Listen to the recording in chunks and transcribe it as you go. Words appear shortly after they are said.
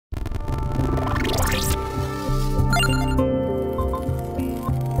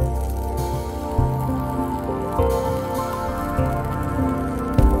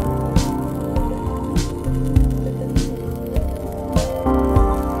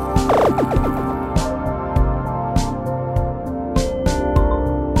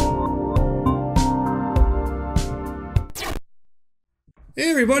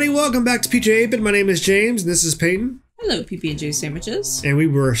everybody, welcome back to PJ 8-Bit. My name is James, and this is Peyton. Hello, PB&J sandwiches. And we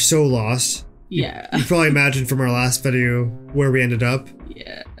were so lost. Yeah. You probably imagined from our last video where we ended up.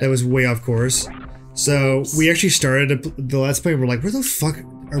 Yeah. That was way off course. So we actually started the Let's Play and we're like, where the fuck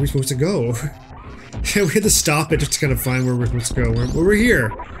are we supposed to go? We had to stop it just to kind of find where we're supposed to go. We're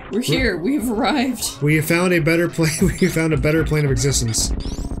here. We're here. We've arrived. We have found a better plane. We found a better plane of existence.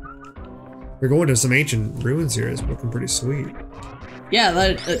 We're going to some ancient ruins here. It's looking pretty sweet. Yeah,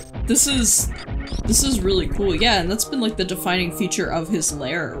 this is really cool. Yeah, and that's been like the defining feature of his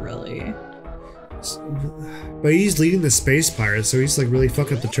lair, really. But he's leading the space pirates, so he's like really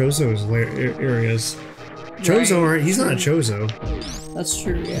fucking up the Chozo's areas. Chozo aren't. He's not a Chozo. That's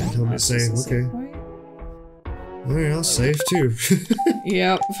true. Yeah. I'm gonna say okay. All right, I'll save too.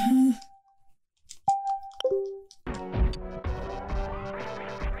 Yep.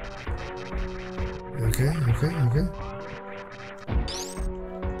 Okay.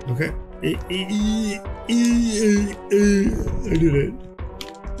 I did it.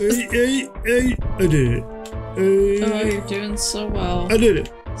 I did it. Oh, you're doing so well. I did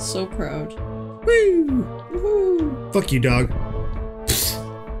it. So proud. Woo! Woohoo! Fuck you, dog. Is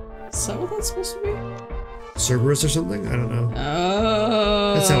that what that's supposed to be? Cerberus or something? I don't know.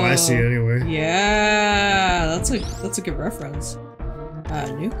 Oh. That's how I see it anyway. Yeah, that's a good reference.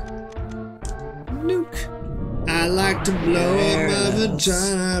 Nuke. I like to blow up my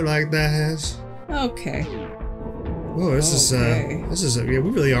vagina like that. Okay. Whoa, this is yeah, we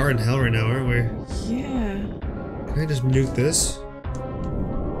really are in hell right now, aren't we? Yeah. Can I just nuke this?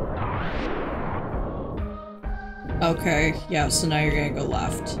 Okay, yeah, so now you're gonna go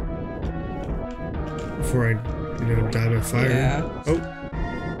left. Before I, die by fire. Yeah. Oh.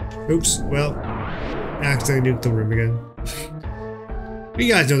 Oops, well, accidentally nuked the room again. You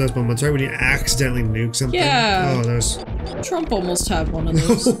guys know those moments, right? When you accidentally nuke something? Yeah. Oh, those. Trump almost had one of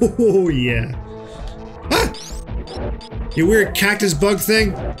those. Oh, yeah. Ah! You weird cactus bug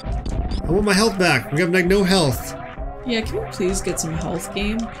thing. I want my health back. We have like no health. Yeah, can we please get some health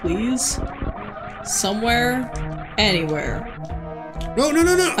game, please? Somewhere, anywhere. No.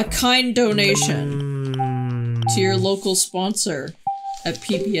 A kind donation to your local sponsor at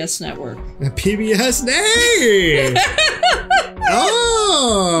PBS Network. A PBS name!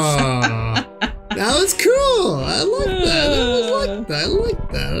 Oh! That was cool! I like that. I like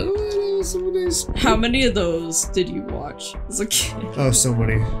that. Some of these. How many of those did you watch as a kid? Oh, so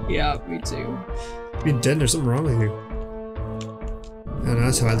many. Yeah, me too. You're dead, there's something wrong with you. I don't know,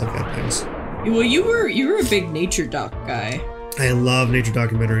 that's how I look at things. Well, you were a big nature doc guy. I love nature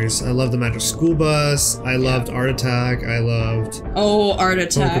documentaries. I love the Magic School Bus. I loved Art Attack. I loved Art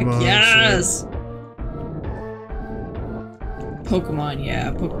Attack. Pokemon, yes. Pokemon,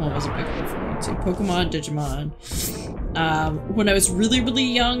 yeah. Pokemon was a big one for me too. Pokemon, Digimon. When I was really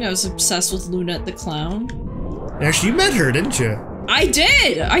young, I was obsessed with Lunette the Clown. Actually, you met her, didn't you? I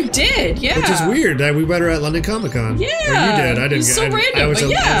did, yeah. Which is weird. We met her at London Comic Con. Yeah. Or you did. I didn't. So random, I was a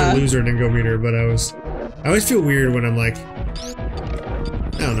loser and didn't go meet her, but I always feel weird when I'm like,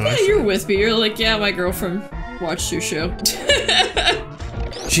 I don't know. Yeah, you're with me. You're like, yeah, my girlfriend watched your show.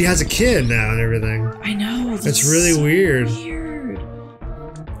 She has a kid now and everything. I know. That's really so weird.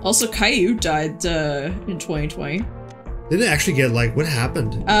 Also, Caillou died in 2020. Did it actually get what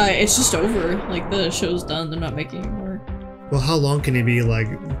happened? It's just over. Like the show's done. They're not making it anymore. Well, how long can he be 12,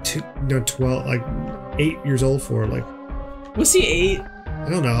 8 years old for? Was he 8? I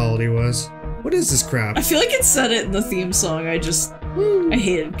don't know how old he was. What is this crap? I feel like it said it in the theme song. I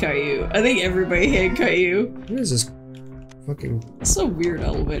hated Caillou. I think everybody hated Caillou. What is this fucking... It's a weird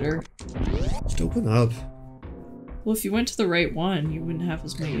elevator. Just open up. Well, if you went to the right one, you wouldn't have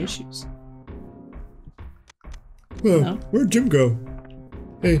as many issues. Well, no? Where'd Jim go?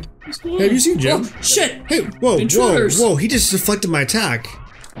 Hey, have you seen Jim? Oh, shit! Hey, whoa, Intruders. whoa, he just deflected my attack.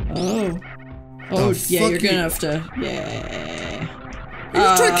 Oh, yeah, you're gonna have to, yeah.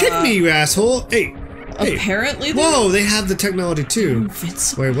 You're trying to kick me, you asshole! Hey! Apparently whoa, they have the technology too.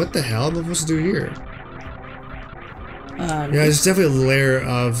 Invincible. Wait, what the hell am I supposed to do here? Yeah, there's definitely a layer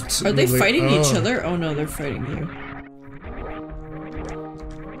of... Are they fighting each other? Oh no, they're fighting you.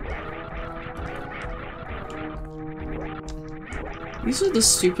 These are the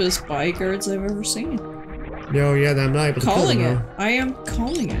stupidest bodyguards I've ever seen. No, yeah, I'm not able to kill them, though. I am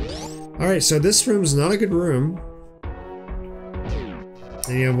calling it. Alright, so this room's not a good room.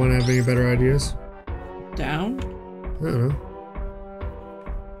 Anyone have any better ideas? Down? I don't know.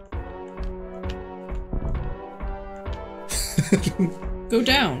 Go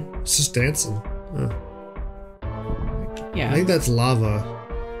down. It's just dancing. Oh. Yeah. I think that's lava.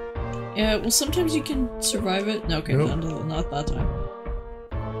 Yeah, well sometimes you can survive it. No, okay, nope. not that time.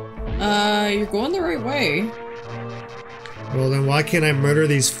 You're going the right way. Well, then why can't I murder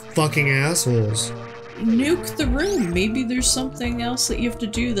these fucking assholes? Nuke the room. Maybe there's something else that you have to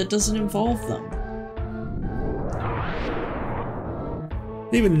do that doesn't involve them.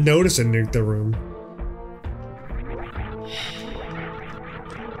 Didn't even notice I nuked the room.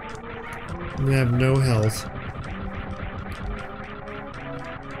 I have no health.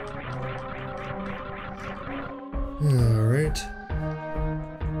 Alright.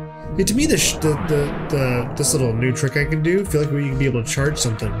 Yeah, to me, this little new trick I can do, I feel like we can be able to charge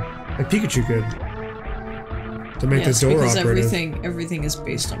something. Like Pikachu could. To make the door because operative. everything is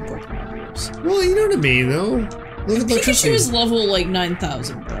based on Pokemon moves. Well, you know what I mean, though. Look at Pikachu is level, like,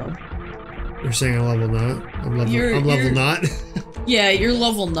 9,000, bro. You're saying I'm level not? I'm level not? Yeah, you're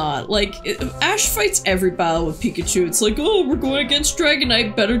level not. Like, Ash fights every battle with Pikachu. It's like, oh, we're going against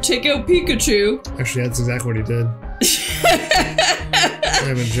Dragonite, better take out Pikachu. Actually, that's exactly what he did. I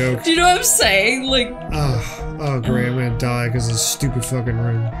have a joke. Do you know what I'm saying? Like... Oh great, I'm gonna die because of this stupid fucking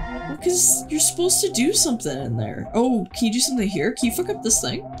room. Well, because you're supposed to do something in there. Oh, can you do something here? Can you fuck up this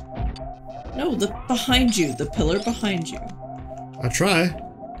thing? No, the behind you. The pillar behind you. I'll try.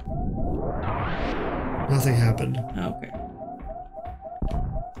 Nothing happened. Okay.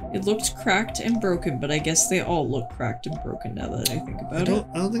 It looked cracked and broken, but I guess they all look cracked and broken now that I think about it.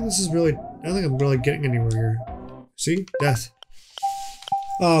 I don't think this is really... I don't think I'm really getting anywhere here. See? Death.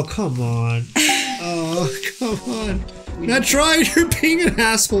 Oh, come on. Oh, come on. Metroid, you're being an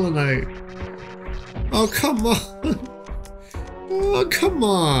asshole tonight. Oh, come on. Oh, come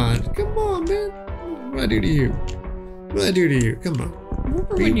on. Come on, man. What did I do to you? What did I do to you? Come on.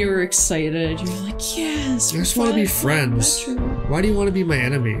 Remember when you were excited? You were like, yes, I just want to be friends. Why do you want to be my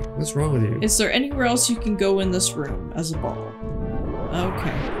enemy? What's wrong with you? Is there anywhere else you can go in this room as a ball?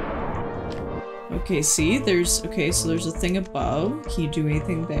 Okay. Okay, see? Okay, so there's a thing above. Can you do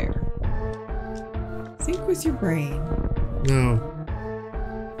anything there? Think with your brain. No.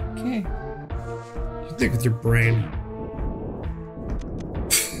 Okay. You think with your brain.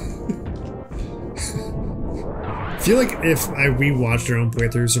 I feel like if we watched our own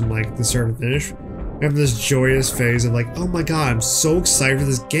playthroughs from like the start to finish, we have this joyous phase of like, oh my god, I'm so excited for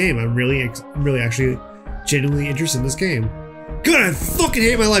this game. I'm really actually genuinely interested in this game. God, I fucking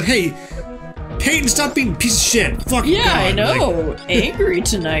hate my life. Hey, Peyton, stop being a piece of shit. Fucking yeah, god. I know. Like, angry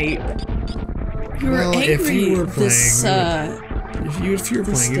tonight. You were well, angry. If you were playing, this, if you were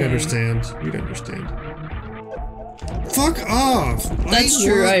playing, you'd understand. You'd understand. Fuck off. That's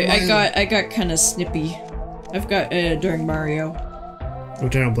true. I got kind of snippy. I've got during Mario.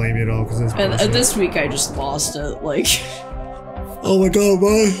 Which I don't blame you at all, because and this week I just lost it. Like. Oh my god,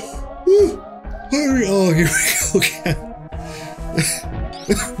 boy. Hurry! Oh, here we go again.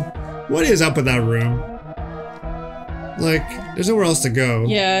 What is up with that room? Like, there's nowhere else to go.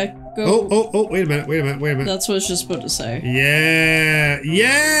 Yeah, go. Oh, wait a minute. That's what I was just about to say. Yeah.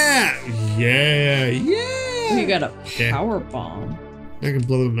 You got a power bomb. I can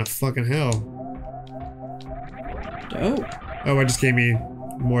blow them to fucking hell. Dope. Oh, it just gave me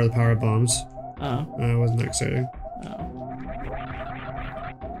more of the power bombs. Oh. Wasn't that exciting. Oh.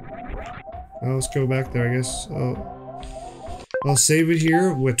 Well, let's go back there, I guess. I'll save it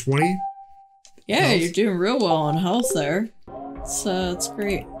here with 20. Yeah, health. You're doing real well on health there. It's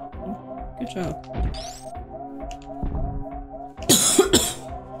great. Good job.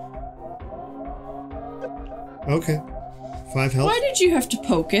 Okay. 5 health. Why did you have to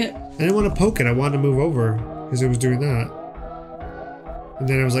poke it? I didn't want to poke it. I wanted to move over because it was doing that. And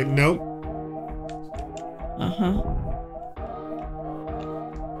then I was like, nope. Uh-huh.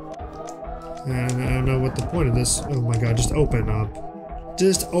 And I don't know what the point of this. Oh my god, just open up.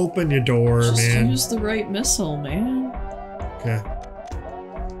 Just open your door, just man. Use the right missile, man. Okay.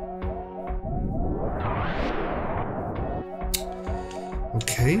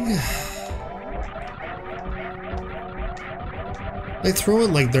 Okay. They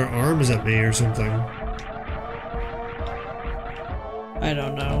throwing like their arms at me or something. I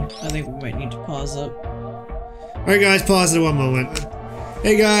don't know. I think we might need to pause it. Alright guys, pause it one moment.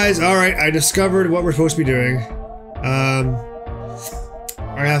 Hey guys, alright, I discovered what we're supposed to be doing. I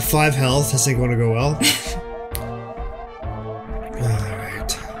have 5 health, this ain't gonna go well.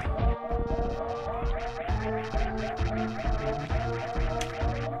 Alright.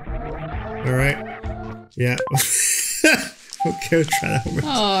 Alright. Yeah. Okay, let's try that one.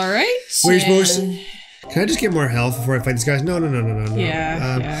 Alright. What you're supposed to... Can I just get more health before I fight these guys? No.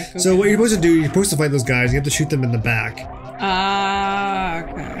 Yeah, so what you're supposed to do, you're supposed to fight those guys, you have to shoot them in the back.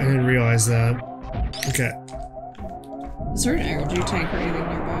 Okay. I didn't realize that. Okay. Is there an energy tank or anything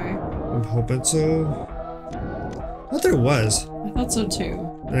nearby? I'm hoping so. I thought there was. I thought so too.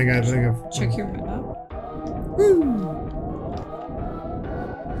 I think of. Check your map. Woo!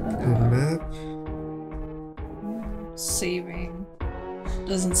 Good map. Saving.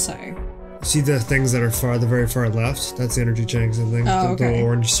 Doesn't say. See the things that are the very far left? That's the energy chunks, I think. Oh, the okay. little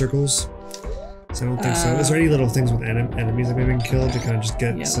orange circles. So I don't think so. Is there any little things with enemies that maybe can kill to kind of just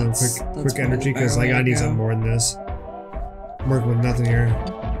get some quick energy? Because like I need some more than this. I'm working with nothing here.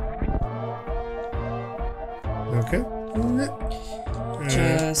 Okay.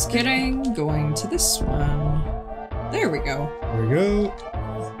 Just kidding. Going to this one. There we go. There we go.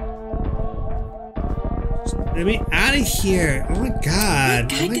 Let me out of here. Oh my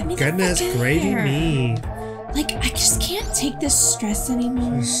god. Oh my goodness, gravy me. Like, I just can't take this stress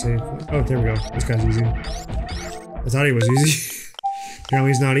anymore. Oh, there we go. This guy's easy. I thought he was easy.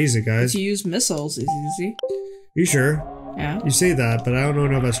 Apparently he's not easy, guys. If you use missiles, it's easy. You sure? Yeah. You say that, but I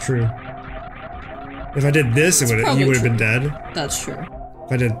don't know if that's true. If I did this, he would have been dead. That's true.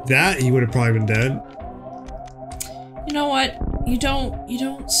 If I did that, he would have probably been dead. You know what? You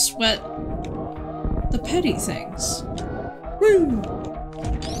don't sweat the petty things. Woo!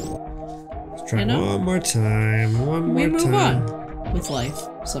 Let's try one more time. We move on with life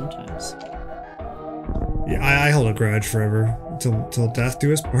sometimes. Yeah, I hold a grudge forever until death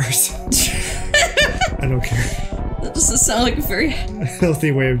do us part. I don't care. That doesn't sound like a very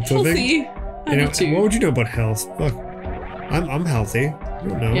healthy way of living. Attitude. What would you know about health? Fuck, I'm healthy. You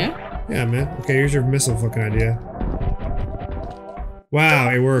don't know. Yeah. Yeah, man. Okay, here's your missile fucking idea. Wow,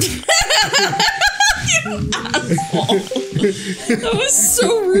 it worked. That was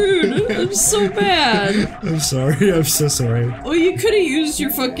so rude. I'm so bad. I'm sorry. I'm so sorry. Well, you could have used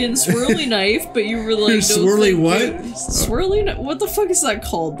your fucking swirly knife, but you were like, swirly what? Swirly? What the fuck is that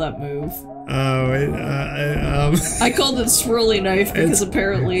called? That move? Oh, I called it swirly knife because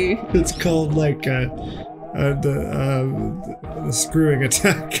apparently it's called like the screwing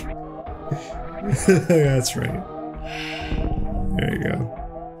attack. That's right. There you go.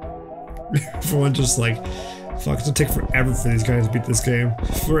 Everyone just like, fuck, it's gonna take forever for these guys to beat this game.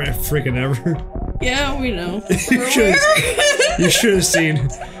 For freaking ever. Yeah, we know. You should have seen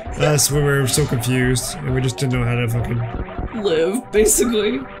us when we were so confused and we just didn't know how to fucking live,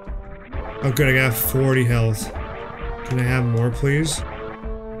 basically. Oh good, I got 40 health. Can I have more, please?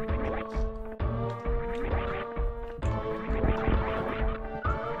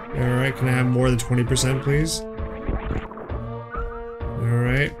 Alright, can I have more than 20%, please?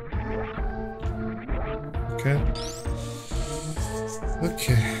 Alright. Okay.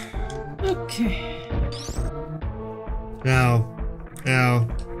 Okay. Okay. Ow. Ow.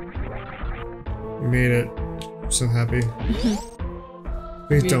 We made it. I'm so happy.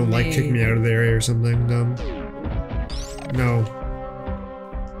 Please don't like kick me out of the area or something dumb. No.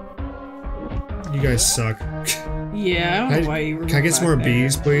 You guys suck. Yeah, I don't know why you were. Can I get some more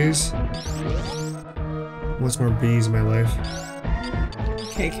bees, please? I want some more bees in my life.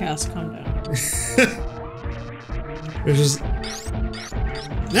 Okay, Cass, calm down. There's just...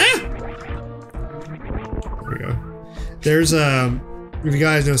 Ah! There we go. There's, if you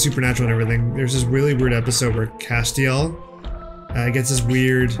guys know Supernatural and everything, there's this really weird episode where Castiel gets this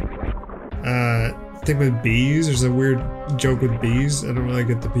weird, thing with bees. There's a weird joke with bees. I don't really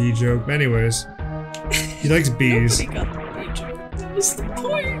get the bee joke. But anyways, he likes bees. Nobody got the bee joke. That was the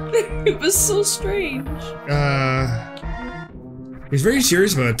point. It was so strange. He's very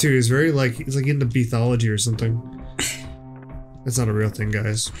serious about it too. He's very like, he's like into beethology or something. That's not a real thing,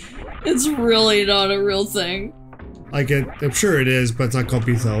 guys. It's really not a real thing. Like I'm sure it is, but it's not called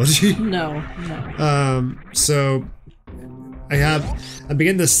beethology. No, no. So I'm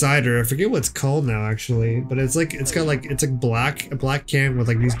getting this cider. I forget what it's called now, actually, but it's like a black can with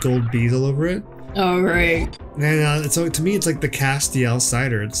like these gold bees all over it. Oh right. And so to me, it's like the Castiel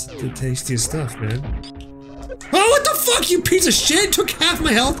cider. It's the tastiest stuff, man. Oh, what the fuck, you piece of shit! Took half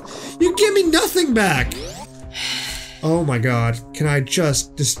my health. You give me nothing back. Oh my god. Can I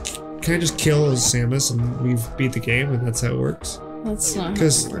just kill Samus and we've beat the game and that's how it works? That's not how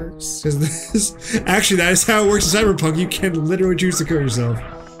it works. Because actually that is how it works in Cyberpunk. You can literally choose to kill yourself.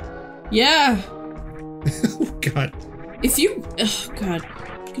 Yeah. Oh god. If you, oh god.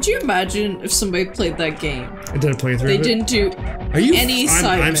 Could you imagine if somebody played that game? I did a playthrough. They didn't do any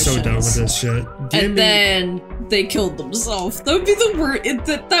side missions. I'm so done with this shit. Then they killed themselves. That would be the worst.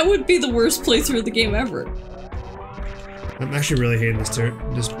 That would be the worst playthrough of the game ever. I'm actually really hating this too.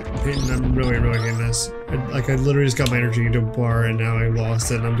 I'm really hating this. I literally just got my energy into a bar and now I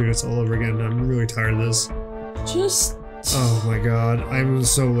lost it and I'm doing this all over again. I'm really tired of this. Just... Oh my god, I'm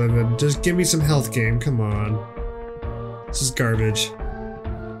so livid. Just give me some health game, come on. This is garbage.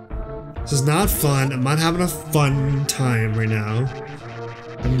 This is not fun. I'm not having a fun time right now.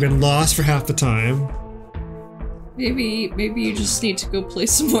 I've been lost for half the time. Maybe you just need to go play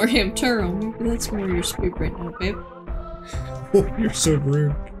some more Hamtaro. Maybe that's more your speed right now, babe. Oh, you're so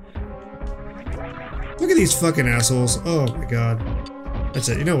rude. Look at these fucking assholes. Oh my god. That's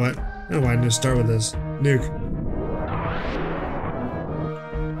it. You know what? I know why I'm gonna start with this. Nuke.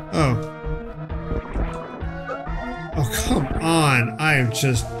 Oh. Oh, come on. I am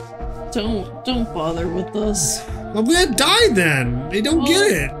just... Don't bother with this. I'm gonna die then. They don't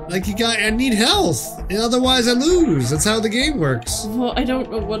get it. Like, I need health. Otherwise I lose. That's how the game works. Well, I don't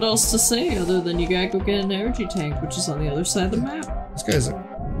know what else to say other than you gotta go get an energy tank, which is on the other side of the map. This guy's...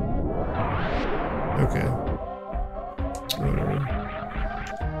 Okay. Whatever.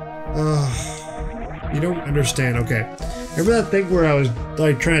 You don't understand. Okay. Remember that thing where I was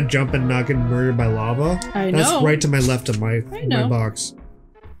like trying to jump and not getting murdered by lava? I know. That's right to my left of my box.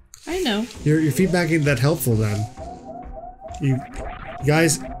 I know. Your feedback ain't that helpful then. You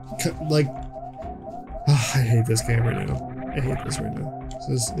guys, like, I hate this game right now. I hate this right now.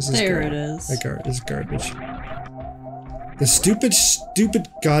 This is there it is. This is garbage. The stupid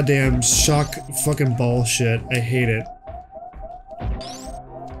goddamn shock fucking bullshit. I hate it.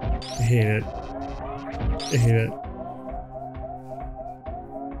 I hate it. I hate it.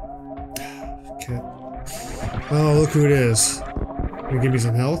 Okay. Oh, look who it is. Can you give me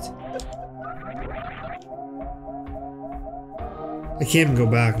some health? I can't even go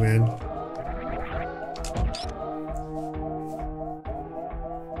back, man.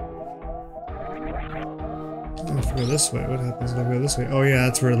 Oh, if I go this way, what happens if I go this way? Oh yeah,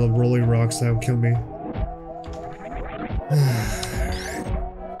 that's where the rolling rocks that would kill me.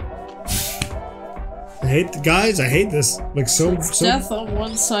 I hate guys, I hate this. Like so death on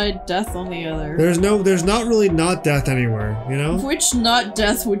one side, death on the other. There's not really not death anywhere, you know? Which not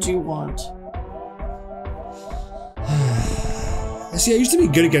death would you want? See, I used to be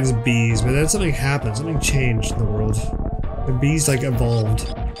good against bees, but then something happened. Something changed in the world. The bees, like,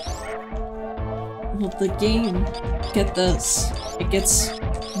 evolved. Well, the game, get this, it gets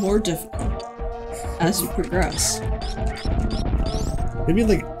more difficult as you progress. Give me,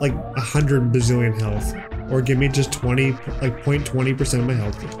 like 100 bazillion health. Or give me just 20, like, 0.20% of my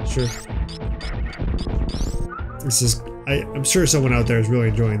health. Sure. This is... I'm sure someone out there is really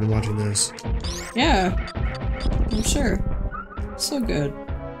enjoying watching this. Yeah. I'm sure. So good.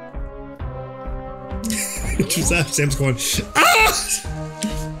 Sam's going, ah!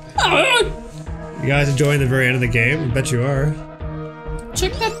 You guys enjoying the very end of the game? I bet you are.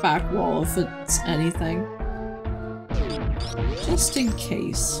 Check that back wall if it's anything. Just in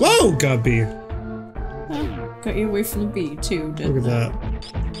case. Whoa, got bee. Got you away from the bee too, didn't Look at that.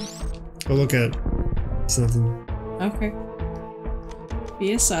 Oh, look at something. Okay.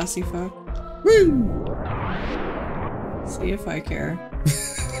 Be a sassy fuck. Woo! See if I care.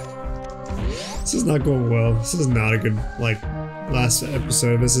 This is not going well. This is not a good, like, last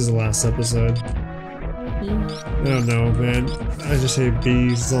episode. This is the last episode. I don't know, man. I just hate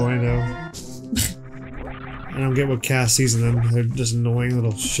bees, that's all I know. I don't get what Cass sees in them. They're just annoying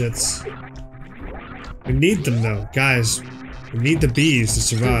little shits. We need them, though. Guys, we need the bees to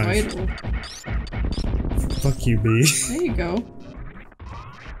survive. Fuck you, bee. There you go.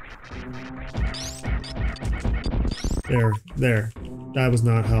 There. That was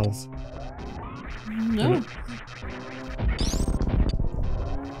not health. No.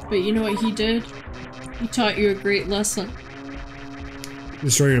 But you know what he did? He taught you a great lesson.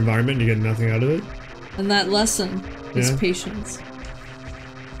 Destroy your environment and you get nothing out of it? And that lesson is patience.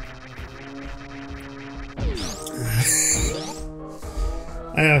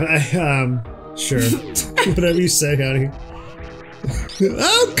 Sure. Whatever you say, honey.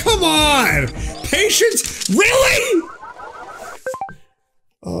 Oh, come on! Patience? Really?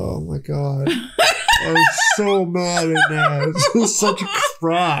 Oh my god. I'm so mad right now. This is such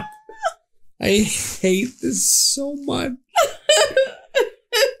crap. I hate this so much.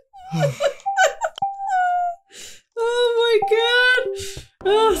 Oh my god!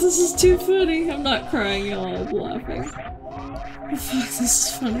 Oh, this is too funny. I'm not crying, y'all. I'm laughing. Oh, fuck, this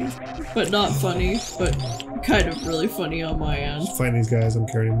is funny. But not funny, but kind of really funny on my end. Find these guys, I don't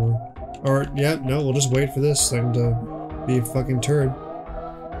care anymore. Or, yeah, no, we'll just wait for this thing to be a fucking turd.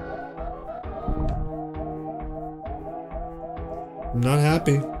 I'm not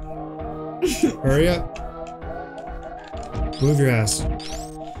happy. Hurry up. Move your ass.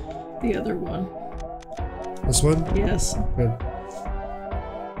 The other one. This one? Yes. Good.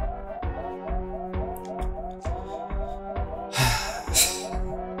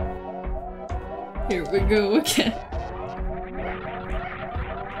 Here we go again.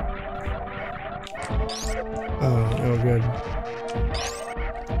 Oh, good.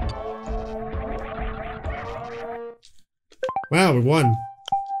 Ah, we won.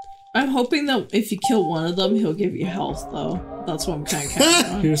 I'm hoping that if you kill one of them, he'll give you health, though. That's what I'm kind of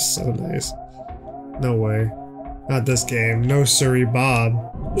counting on. You're so nice. No way. Not this game. No siree, Bob.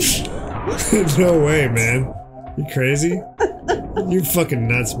 No way, man. You crazy? You fucking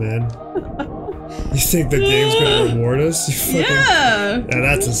nuts, man. You think the game's gonna reward us? You fucking... Yeah!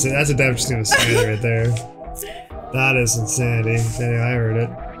 That's a devastating insanity right there. That is insanity. Yeah, I heard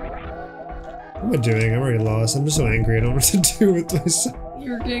it. What am I doing? I'm already lost. I'm just so angry. I don't know what to do with myself.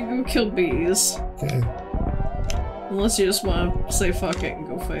 You're gonna go kill bees. Okay. Unless you just want to say fuck it and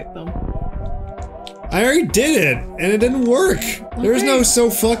go fight them. I already did it, and it didn't work. Okay. There's no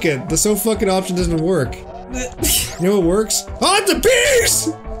so fuck it. The so fuck it option doesn't work. You know what works? Oh, the bees!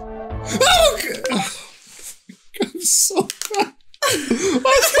 Oh, I'm so bad. I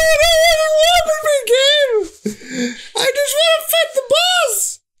don't want to be game. I just want to fight the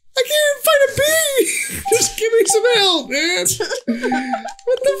boss. I can't even fight a bee. Just give me some help, man.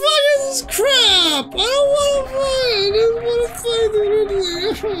 What the fuck is this crap? I don't want to fight. I just want to fight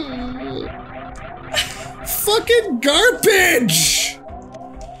the fucking garbage.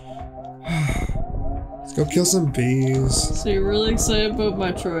 Let's go kill some bees. So you're really excited about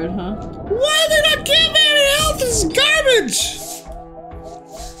Metroid, huh? Why are they not giving me any health? This is garbage!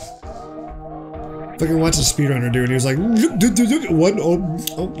 Fucking watched a speedrunner do it, and he was like, what? Oh,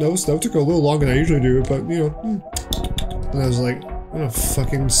 no, that took a little longer than I usually do, but, you know. And I was like, I'm gonna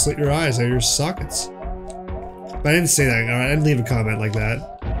fucking slit your eyes out of your sockets. But I didn't say that, I didn't leave a comment like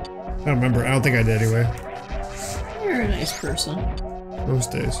that. I don't remember, I don't think I did anyway. You're a nice person.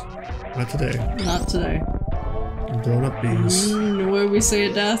 Most days. Not today. Not today. I'm blowing up bees. What do we say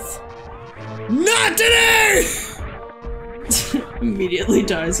at death? Not today! Immediately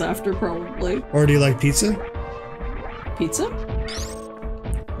dies after, probably. Or do you like pizza? Pizza?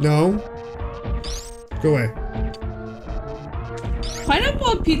 No. Go away. Pineapple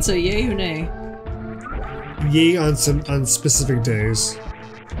on pizza, yay or nay? Yay on specific days.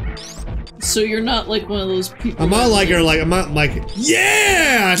 So you're not like one of those people. I'm not like,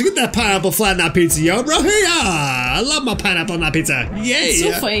 yeah! To get that pineapple flat on that pizza, yo, bro. Hey, I love my pineapple on that pizza. Yeah. It's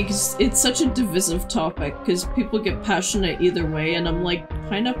so funny because it's such a divisive topic because people get passionate either way, and I'm like,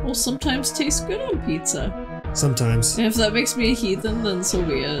 pineapple sometimes tastes good on pizza. Sometimes. And if that makes me a heathen, then so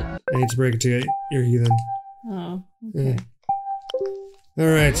be it. I hate to break it to you, you're a heathen. Oh, okay. Yeah.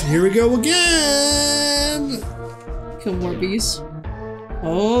 Alright, here we go again! Kill more bees.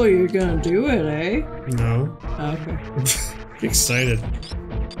 Oh, you're gonna do it, eh? No. Oh, okay. Excited.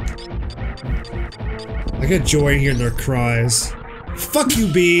 I get joy in hearing their cries. Fuck you,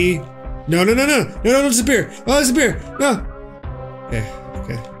 bee! No, no, no, no! No, no, don't disappear! Oh, disappear! No! Okay,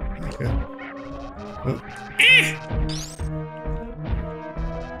 okay, okay. Oh.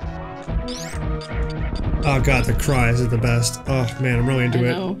 Oh god, the cries are the best. Oh man, I'm really into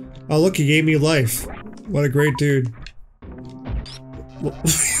it. Oh look, he gave me life. What a great dude.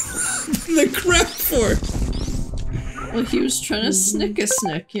 The crap for? Well, he was trying to snick,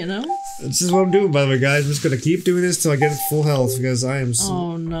 you know? This is what I'm doing, by the way, guys. I'm just gonna keep doing this till I get full health, because I am so—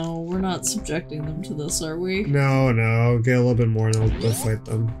 Oh no, we're not subjecting them to this, are we? No, no, get a little bit more and they'll fight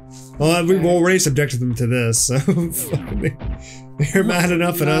them. Well, okay. We've already subjected them to this, so they're mad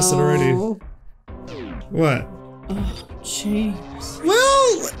enough at us already. What? Oh, James.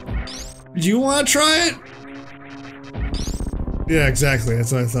 Well, do you want to try it? Yeah, exactly.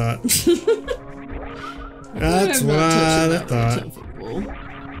 That's what I thought. That's what I thought.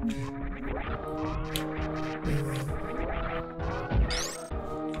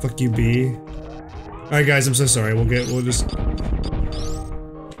 Fuck you, bee. Alright, guys, I'm so sorry. We'll just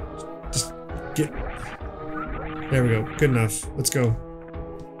get. There we go. Good enough. Let's go.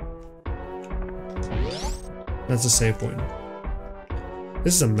 That's a save point.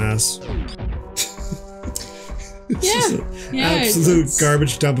 This is a mess. Yeah, absolute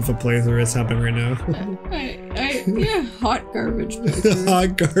garbage dump of a playthrough that's happening right now. Yeah, hot garbage playthrough.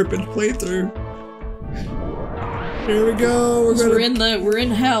 Hot garbage playthrough. Here we go. We're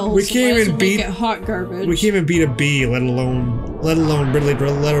in hell. We can't even beat it hot garbage. We can't even beat a bee, let alone Ridley,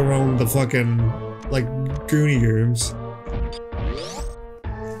 let alone the fucking like Goonie Grooms.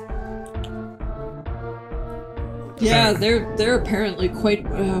 Yeah, they're apparently quite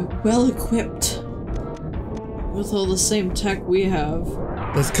well equipped. With all the same tech we have.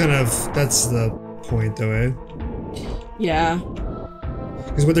 That's the point though, eh? Yeah.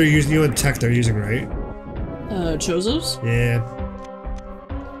 Because what they're using, you know what tech they're using, right? Chozos? Yeah.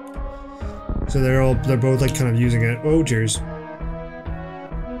 So they're both like kind of using it. Oh, cheers.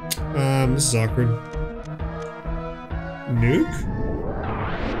 This is awkward. Nuke?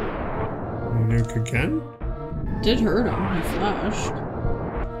 Nuke again? Did hurt him. He flashed.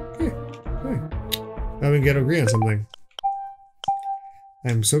 Okay. Now we can agree on something.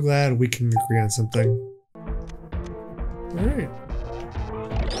 I'm so glad we can agree on something. Alright.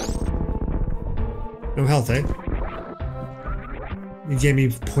 No health, eh? You gave me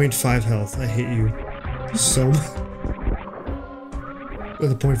 0.5 health. I hate you so much.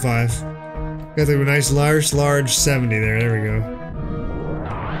 With a 0.5. Got the nice large 70 there. There we go.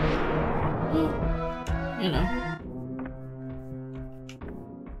 Well, you know.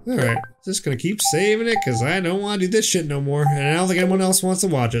 Alright. Just gonna keep saving it because I don't want to do this shit no more. And I don't think anyone else wants to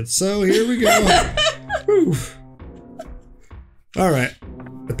watch it. So here we go. Woo. Alright.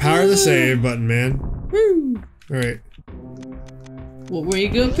 The power of the save button, man. Woo. Alright. What were you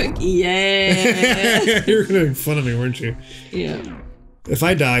gonna pick? Yeah! You were gonna make fun of me, weren't you? Yeah. If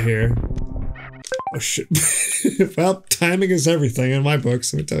I die here... Oh shit. Well, timing is everything in my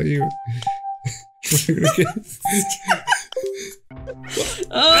books, let me tell you.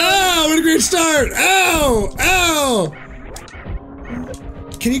 Oh, what a great start! Ow! Ow!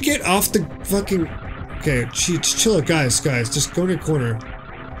 Can you get off the fucking... Okay, chill out, guys, just go in your corner.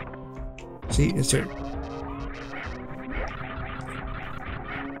 See, it's right.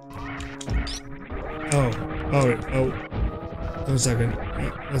 Oh. 1 second.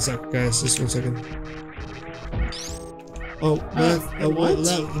 1 second, guys, just 1 second. Oh,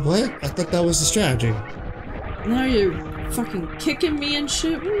 what? I thought that was the strategy. Now you're fucking kicking me and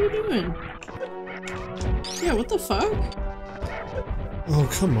shit? What are you doing? Yeah, what the fuck? Oh,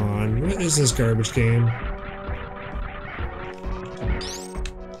 come on. What is this garbage game?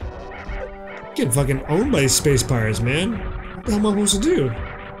 Getting fucking owned by these space pirates, man. What the hell am I supposed to do?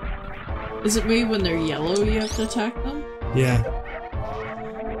 Is it maybe when they're yellow you have to attack them? Yeah.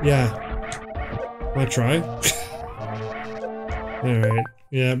 Wanna try? Alright.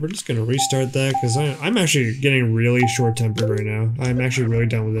 Yeah, we're just gonna restart that because I'm actually getting really short-tempered right now. I'm actually really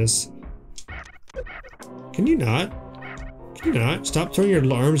done with this. Can you not? Can you not? Stop throwing your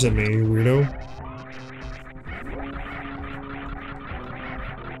arms at me, you weirdo.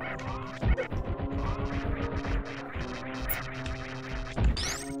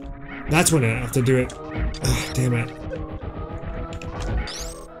 That's when I have to do it. Ugh, damn it.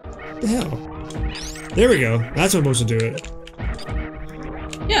 What the hell? There we go. That's when I'm supposed to do it.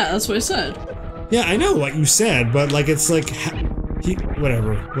 Yeah, that's what I said. Yeah, I know what you said, but like it's like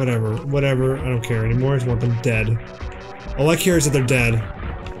whatever. I don't care anymore. I just want them dead. All I care is that they're dead.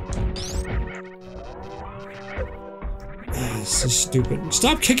 This is stupid.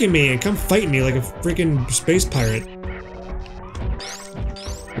 Stop kicking me and come fight me like a freaking space pirate.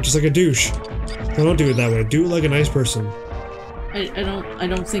 Or just like a douche. No, don't do it that way. Do it like a nice person. I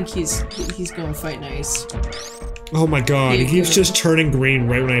don't think he's gonna fight nice. Oh my god, he keeps just turning green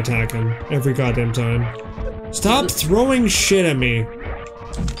right when I attack him. Every goddamn time. Stop throwing shit at me!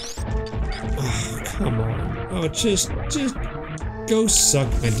 Oh, come on. Oh, just go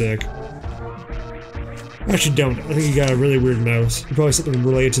suck my dick. Actually, don't. I think you got a really weird mouse. You probably something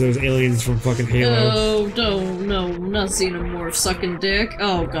related to those aliens from fucking Halo. Oh, don't, no, not xenomorph sucking dick.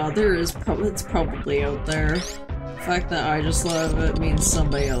 Oh god, it's probably out there. The fact that I just love it means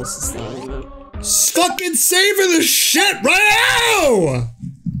somebody else is loving it. Fucking savor this shit right now!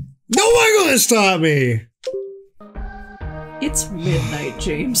 No one gonna stop me! It's midnight,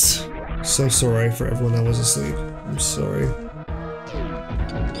 James. So sorry for everyone that was asleep. I'm sorry.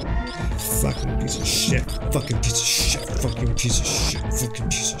 Fucking piece of shit. Fucking piece of shit. Fucking piece of shit. Fucking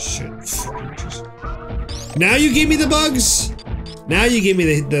piece of shit. Fucking piece of... Now you gave me the bugs? Now you gave me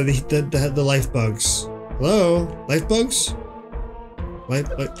the life bugs. Hello? Life bugs?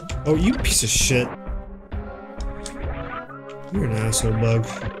 Oh, you piece of shit. You're an asshole bug.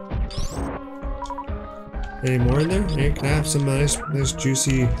 Any more in there? Hey, can I have some nice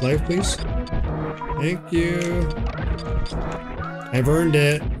juicy life, please? Thank you. I've earned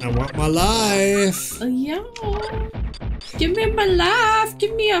it. I want my life. Yeah. Give me my life.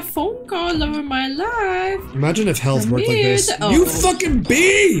 Give me a phone call over my life. Imagine if health worked like this. You fucking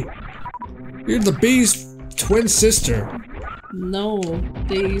bee! You're the bee's twin sister. No,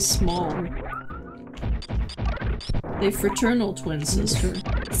 they small. They fraternal twin sister.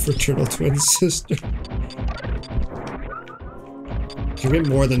 Fraternal twin sister. Can you get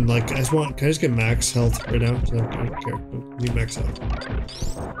more than like, can I just get max health right now? So I don't care. I need max health.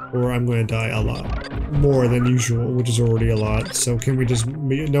 Or I'm going to die a lot. More than usual, which is already a lot. So can we just,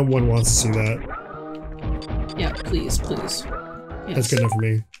 no one wants to see that. Yeah, please, please. Yes. That's good enough for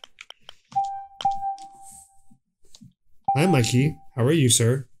me. Hi, Mikey. How are you,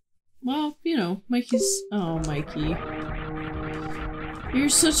 sir? Well, you know, Mikey's... Oh, Mikey. You're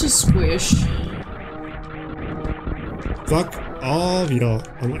such a squish. Fuck all of y'all.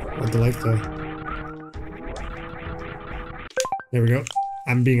 I want the life though. There we go.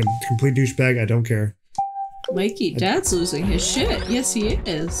 I'm being a complete douchebag. I don't care. Mikey, Dad's losing his shit. Yes, he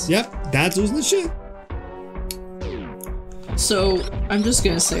is. Yep, Dad's losing the shit. So, I'm just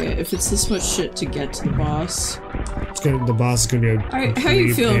gonna say it. If it's this much shit to get to the boss... The boss is gonna be a Alright, how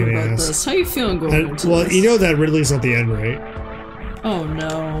you feeling about this? How you feeling going into well, this? you know that Ridley's not the end, right? Oh,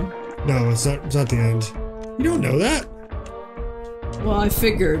 no. No, it's not the end. You don't know that? Well, I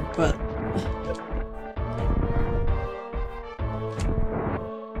figured, but...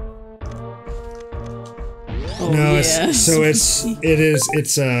 Oh, No, yes. it's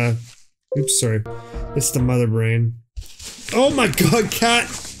oops, sorry. It's the mother brain. Oh my god, cat!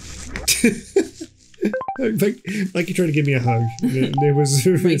 Mikey tried to give me a hug. It was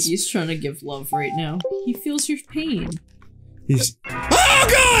Mikey's trying to give love right now. He feels your pain. He's... Oh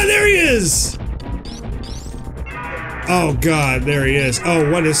god, there he is! Oh god, there he is. Oh,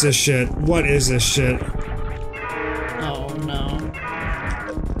 what is this shit? What is this shit? Oh no.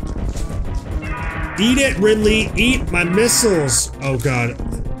 Eat it, Ridley! Eat my missiles! Oh god.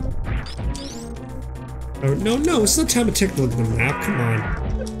 Oh, no, it's not time to take a look at the map, come on.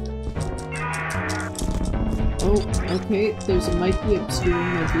 Oh, okay, there's a Mikey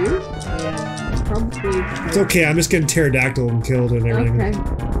obscuring my view, and probably... It's okay, I'm just getting pterodactyl and killed and everything. Okay.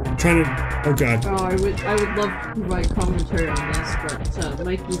 I'm trying to... Oh god. Oh, I would love to provide commentary on this, but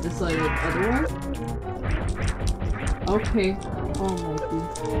Mikey decided otherwise. Okay. Oh, Mikey.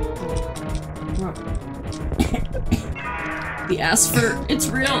 The aspher, it's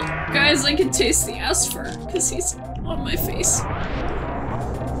real. Guys, I can taste the aspher, because he's on my face.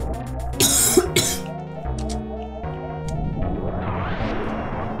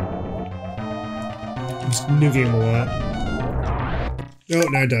 I'm just nuking him a lot. Oh,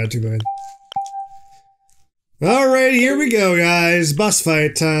 no, I died, too bad. Alright, here we go, guys. Boss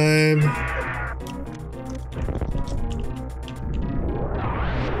fight time.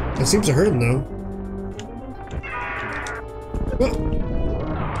 That seems to hurt him, though. Oh.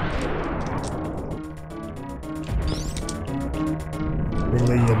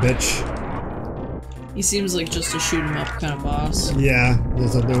 Really, you bitch. He seems like just a shoot 'em up kind of boss. Yeah,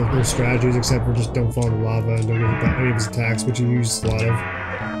 there's no strategies except for just don't fall in the lava and don't get hit by any of his attacks, which he uses a lot of.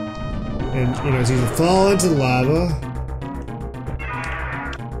 And, you know, it's either fall into the lava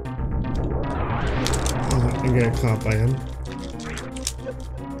and get caught by him.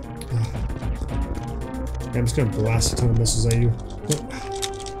 Yeah, I'm just gonna blast a ton of missiles at you.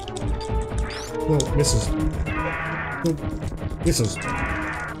 No, misses. No, missiles.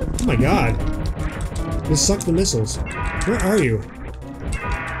 Oh my god. Just suck the missiles. Where are you?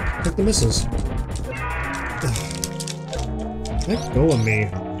 Suck the missiles. Let go of me.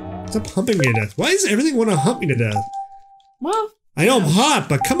 Stop humping me to death. Why does everything want to hump me to death? Well... I know I'm hot,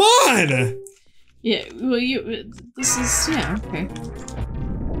 but come on! Yeah, well this is, yeah, okay.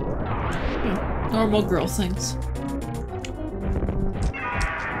 Normal girl things.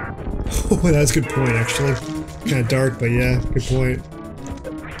 Oh, that's a good point, actually. Kind of dark, but yeah, good point.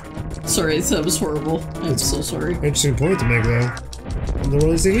 Sorry, that was horrible. I'm so sorry. Interesting point to make, though. And the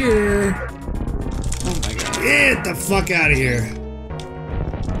world is here. Oh my god. Get the fuck out of here.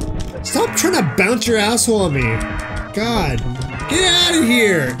 Stop trying to bounce your asshole on me. God. Get out of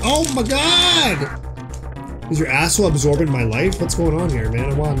here. Oh my god. Is your asshole absorbing my life? What's going on here,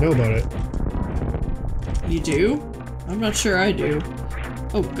 man? I want to know about it. You do? I'm not sure I do.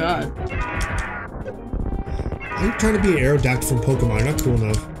 Oh god. Are you trying to be an Aerodactyl from Pokemon? You're not cool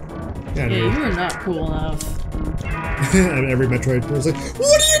enough. Yeah, you are not cool enough. And every Metroid person's like,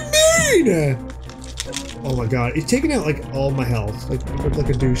 what do you mean? Oh my god, he's taking out like all my health, like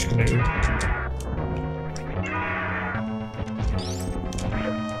a douche canoe.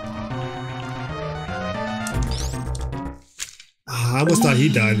 I almost thought he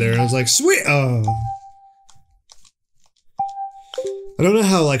died there. I was like, sweet. Oh. I don't know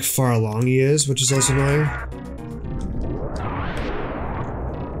how like far along he is, which is also annoying.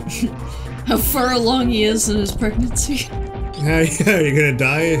 How far along he is in his pregnancy. Are you gonna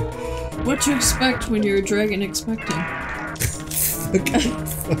die? What to expect when you're a dragon expecting?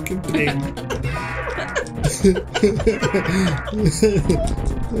 Fucking Peyton.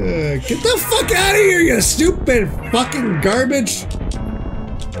 Get the fuck out of here, you stupid fucking garbage!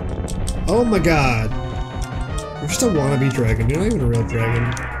 Oh my god. You're just a wannabe dragon. You're not even a real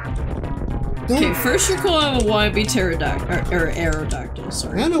dragon. Okay, first you're calling him a wannabe pterodactyl, or Aerodactyl,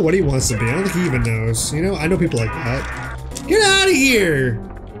 sorry. I don't know what he wants to be. I don't think he even knows. You know, I know people like that. Get out of here!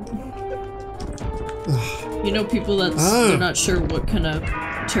 You know people that they're not sure what kind of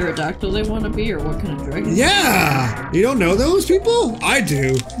pterodactyl they want to be, or what kind of dragon? Yeah! You don't know those people? I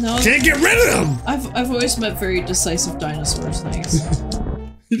do. No. Can't get rid of them! I've always met very decisive dinosaurs, thanks.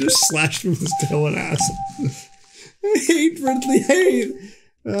 You just slashed him with his tail and ass. I hate Ridley, hate!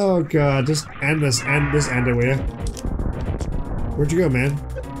 Oh god, just end this, end it, will ya? Where'd you go, man?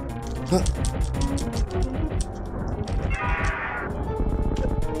 Huh?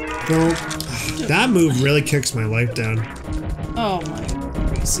 No. That move really kicks my life down. Oh my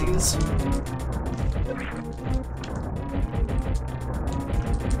crazies.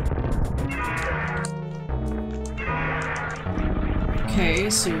 Okay,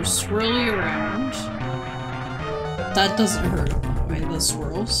 so you're swirly around. That doesn't hurt, right? The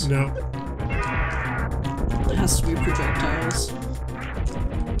swirls? No. It has to be projectiles.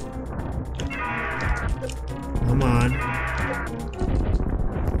 Come on.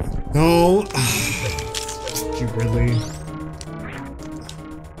 No. You Ridley.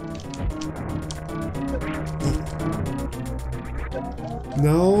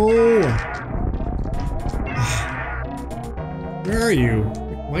 No. Where are you?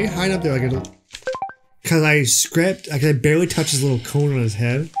 Why are you hiding up there like a... Cause I barely touched his little cone on his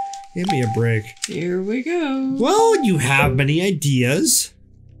head. Give me a break. Here we go. Well, you have many ideas.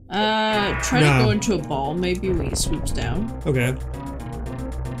 Try to go into a ball maybe when he swoops down. Okay.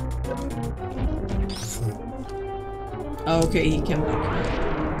 Oh, okay, he can back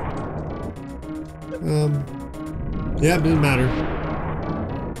yeah, it doesn't matter.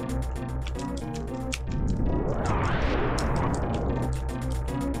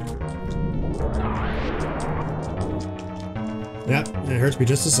 Yep, it hurts me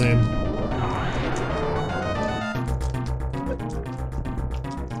just the same.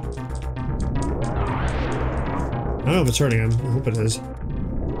 I don't know if it's hurting him. I hope it is.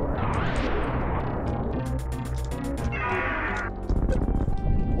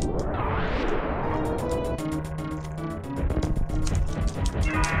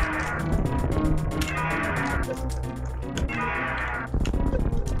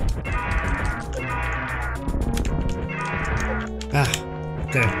 Ah,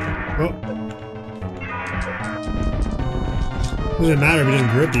 okay. Well, doesn't matter if he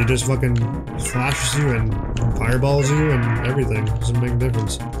doesn't grip you, just fucking flashes you and fireballs you and everything. Doesn't make a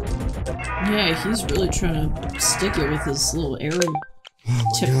difference. Yeah, he's really trying to stick it with his little arrow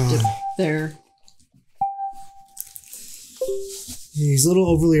tip there. He's a little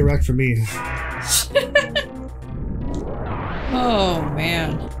overly erect for me. Oh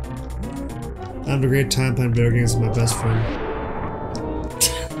man. I have a great time playing video games with my best friend.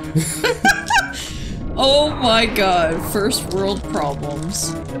 Oh my god, first world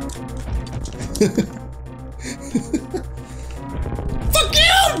problems. Fuck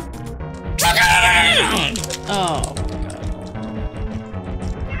you! Oh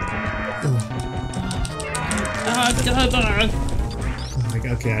my god.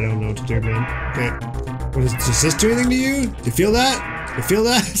 Okay, I don't know what to do, man. Okay. Does this do anything to you? Do you feel that? You feel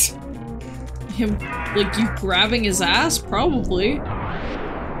that? Him, like, you grabbing his ass? Probably.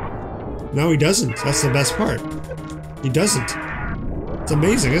 No, he doesn't. That's the best part. He doesn't. It's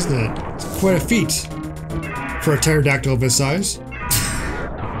amazing, isn't it? It's quite a feat. For a pterodactyl of his size.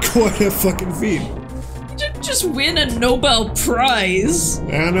 Quite a fucking feat. Just win a Nobel Prize.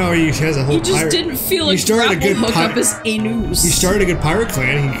 I don't know, he has a whole He just didn't feel like grapple hook up his anus. He started a good pirate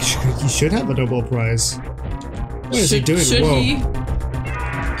clan. He should have a Nobel Prize. What is he doing? Should Whoa. he?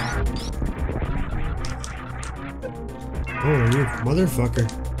 Oh, you motherfucker.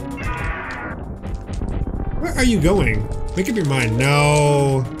 Where are you going? Make up your mind.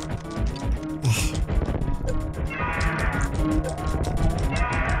 No.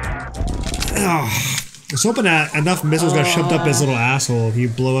 I was hoping that enough missiles got shoved up his little asshole,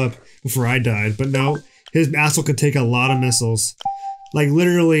 he'd blow up before I died. But no, his asshole could take a lot of missiles. Like,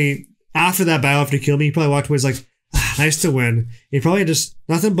 literally, after that battle, after he killed me, he probably walked away, he's like, nice to win. He probably had just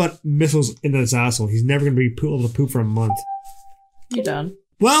nothing but missiles into his asshole. He's never going to be able to poop for a month. You done?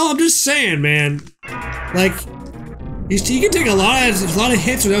 Well, I'm just saying, man. Like, he can take a lot of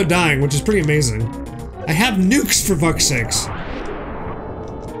hits without dying, which is pretty amazing. I have nukes, for fuck's sakes.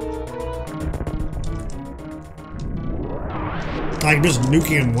 Like, just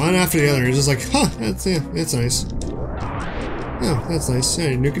nuking him one after the other. He's just like, huh, that's nice. Oh, that's nice. Yeah,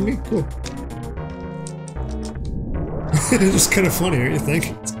 you're nuking me? Cool. It's just kind of funny, don't you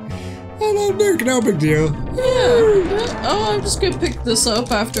think? Oh, no, nuke, no big deal. Yeah. Oh, I'm just gonna pick this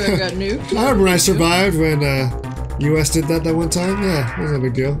up after I got nuked. I remember when I survived when US did that one time. Yeah, it was no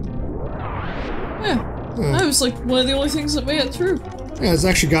big deal. Yeah. That was like one of the only things that made it through. Yeah, it's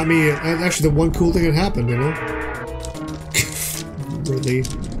actually got me, actually the one cool thing that happened, you know? Ridley.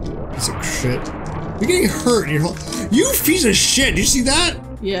 Piece of shit. You're getting hurt. You piece of shit. Do you see that?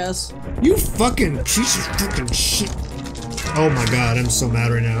 Yes. You fucking piece of fucking shit. Oh my god, I'm so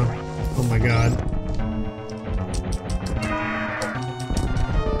mad right now. Oh my god.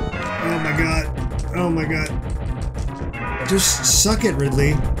 Oh my god. Oh my god. Just suck it,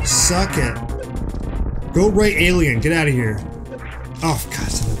 Ridley. Suck it. Go right, alien. Get out of here. Oh god,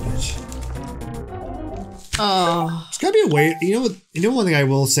 son of a bitch. Oh. There's gotta be a way. You know one thing I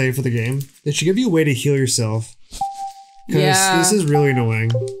will say for the game? It should give you a way to heal yourself. Because this is really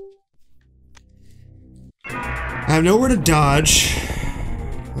annoying. I have nowhere to dodge.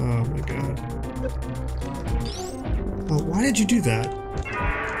 Oh my god. Oh, why did you do that?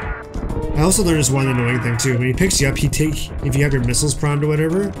 I also learned this one annoying thing too. When he picks you up, if you have your missiles primed or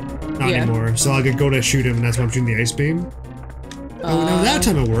whatever, not anymore. So I could go to shoot him, and that's why I'm shooting the ice beam. Oh, no, that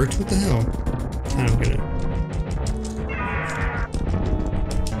time it worked. What the hell? I don't get it.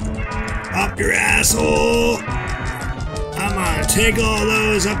 Up your asshole! I'm gonna take all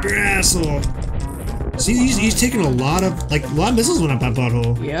those up your asshole. See, he's taking a lot of missiles went up that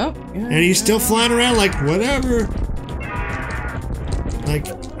butthole. Yep. And he's still flying around like, whatever. Like,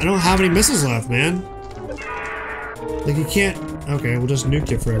 I don't have any missiles left, man. Like, you can't... Okay, we'll just nuke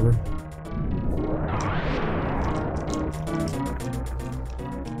you forever.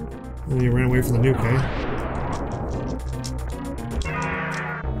 And you ran away from the nuke, eh?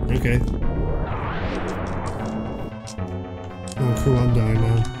 Okay. Oh, cool, I'm dying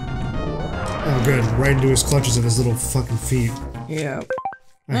now. Oh, good. Right into his clutches of his little fucking feet. Yeah.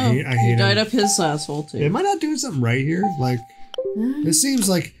 I hate he him. died up his asshole, too. Am I not doing something right here? Like, it seems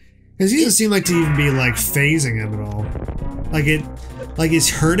like... Because he doesn't seem like to even be, like, phasing him at all. Like, he's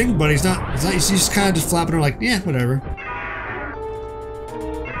hurting, but he's not... He's just kind of just flapping around like, yeah, whatever.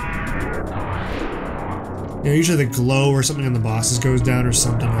 You know, usually the glow or something on the bosses goes down or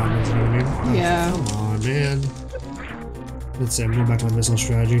something happens, you know what I mean? Oh, yeah. Come on, man. Let's see, I'm going back to my missile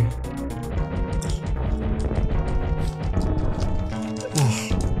strategy.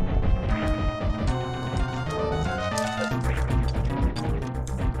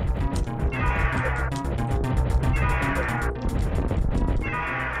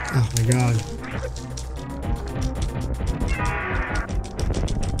 Oh my god.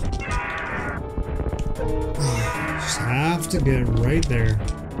 Just have to get right there.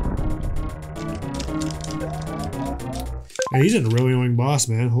 And he's a really annoying boss,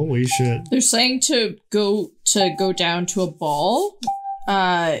 man. Holy shit. They're saying to go down to a ball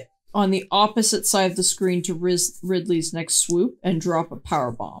on the opposite side of the screen to Ridley's next swoop and drop a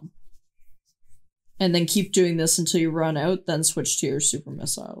power bomb. And then keep doing this until you run out, then switch to your super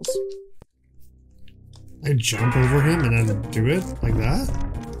missiles. I jump over him and then do it like that?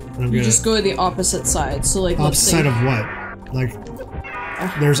 You just go to the opposite side. So like opposite side of what? Like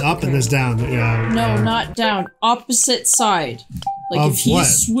there's up and there's down. Yeah. No, not down. Opposite side. Like of if he's what?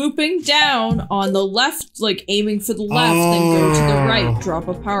 swooping down on the left, like aiming for the left, then go to the right, drop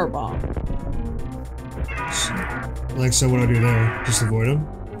a power bomb. Like so, what do I do there? Just avoid him?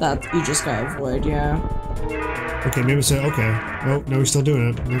 That you just gotta avoid, yeah. Okay, maybe say okay. Oh no, he's still doing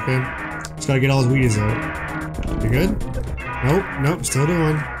it. Okay, he's gotta get all his Wheaties out. You good? Nope, nope, still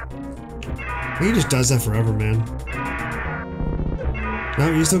doing. I think he just does that forever, man.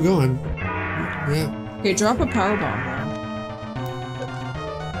 No, he's still going. Yeah. Okay, drop a power bomb now.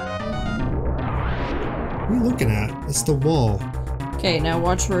 What are you looking at? It's the wall. Okay, now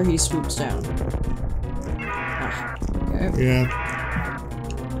watch where he swoops down. Ah, okay. Yeah.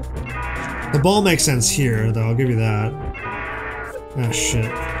 The ball makes sense here, though, I'll give you that. Ah, shit.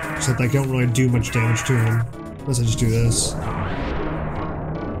 Except I don't really do much damage to him. Unless I just do this.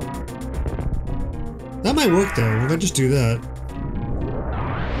 That might work, though, if I just do that.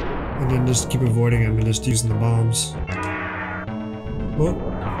 And then just keep avoiding him and just using the bombs. Well,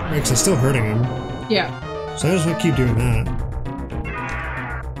 right, 'cause I'm still hurting him. Yeah. So I just want to keep doing that.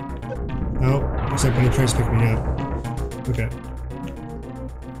 Oh, except when he tries to pick me up. Okay.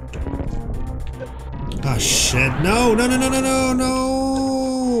 Oh shit. No, no, no, no, no, no,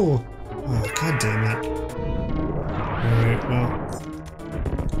 no! Oh, god damn it. Alright, well.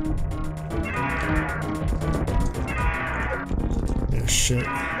 Yeah, shit.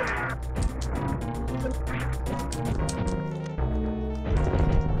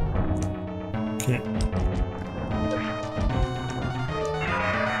 Okay.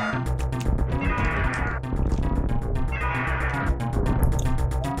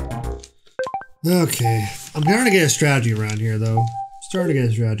 Okay, I'm starting to get a strategy around here, though. Starting to get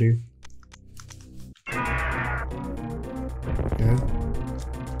a strategy. Okay.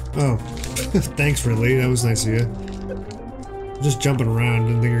 Oh, thanks, Ridley. That was nice of you. Just jumping around.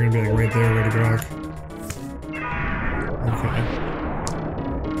 Didn't think you were gonna be like right there, ready to rock. Okay.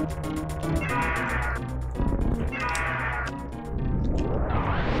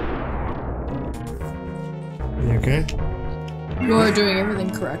 You okay? You are doing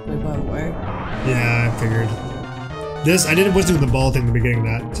everything correctly, by the way. Yeah, I figured. This, I wasn't doing the ball thing in the beginning of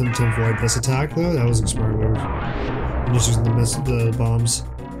that to avoid this attack though. That was a smart move. I'm just using the bombs.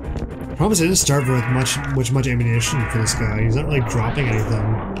 Problem is I didn't start with much ammunition for this guy. He's not really dropping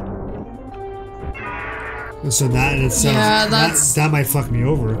anything. And so that in itself, yeah, that might fuck me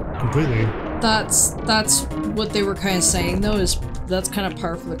over completely. That's what they were kind of saying though, is that's kind of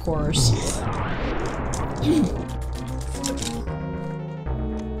par for the course.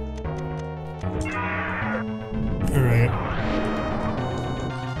 Alright.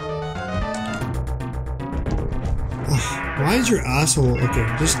 Why is your asshole... Okay,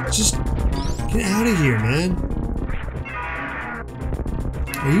 just get out of here, man.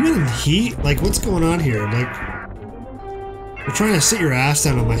 Are you in heat? Like, what's going on here? Like, you're trying to sit your ass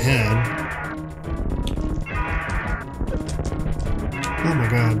down on my head. Oh my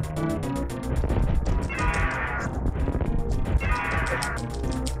god.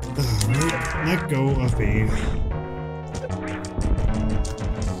 Alright, let go of me.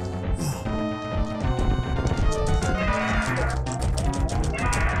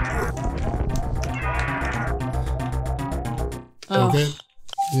 Oh. Okay.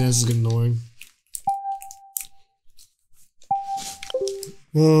 Yeah, this is getting annoying.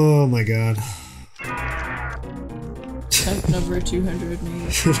 Oh my god. Type number 200 me.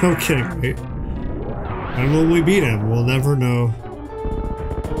 No kidding, right? I don't know when we beat him. We'll never know.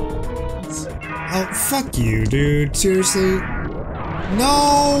 Oh, fuck you, dude. Seriously?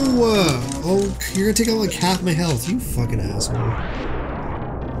 No! Oh, you're gonna take out like half my health. You fucking asshole.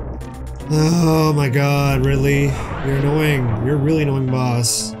 Oh my god, Ridley. You're annoying. You're a really annoying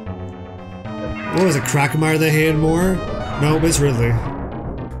boss. What was it, Crocomire that hated more? Nope, it's Ridley.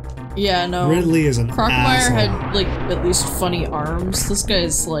 Yeah, no. Ridley is an Crocomire asshole. had, like, at least funny arms. This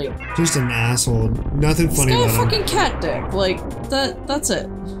guy's, like... Just an asshole. Nothing funny about him. This guy fucking cat dick. Like, that's it.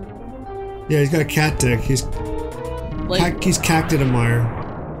 Yeah, he's got a cat dick. He's... Like... he's cacted a mire.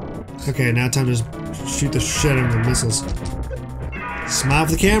 Okay, now time to just shoot the shit out of the missiles. Smile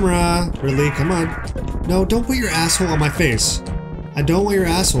for the camera! Ridley, come on. No, don't put your asshole on my face. I don't want your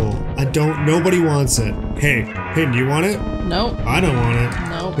asshole. Nobody wants it. Hey, Peyton, do you want it? Nope. I don't want it.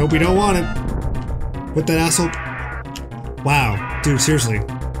 Nope. Nope, we don't want it. Put that asshole... Wow. Dude, seriously.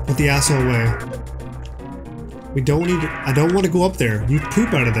 Put the asshole away. We don't need... I don't want to go up there. You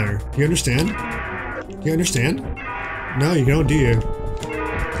poop out of there. You understand? You understand? No, you don't, do you?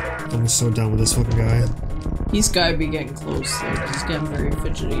 I'm so done with this fucking guy. He's gotta be getting close, like, he's getting very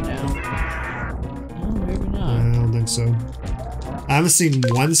fidgety now. Oh, maybe not. I don't think so. I haven't seen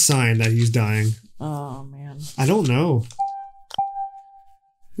one sign that he's dying. Oh, man. I don't know.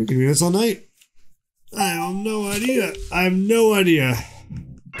 We can do this all night. I have no idea. I have no idea.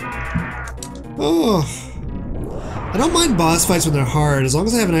 Oh. I don't mind boss fights when they're hard, as long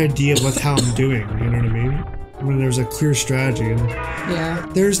as I have an idea of how I'm doing, you know what I mean? When there's a clear strategy. And Yeah.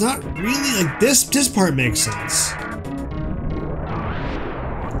 there's not really, like, this part makes sense.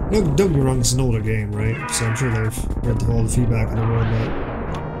 No, don't get me wrong, it's an older game, right? So I'm sure they've read all the feedback in the world,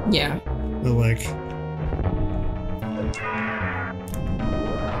 Yeah. but like...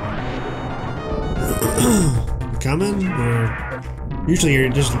 You coming? Or... Usually you're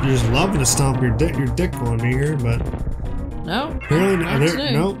just loving to stomp your dick on me here, but... No. Apparently Not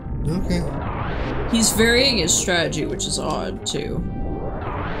today. no. Okay. He's varying his strategy, which is odd, too.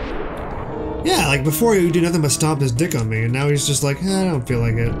 Yeah, like before he would do nothing but stomp his dick on me, and now he's just like, I don't feel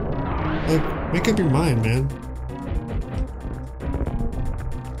like it. Like, make up your mind, man.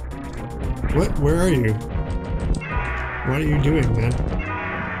 What? Where are you? What are you doing, man?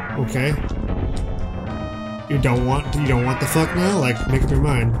 Okay. You don't want the fuck now? Like, make up your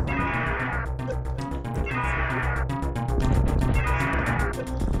mind.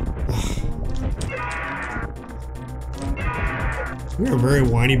 You're a very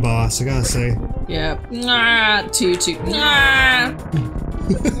whiny boss, I gotta say. Yeah. Nah, too. Nah.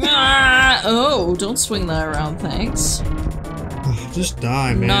 Nah. Oh, don't swing that around, thanks. Just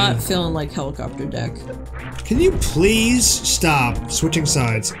die, man. Not feeling like helicopter deck. Can you please stop switching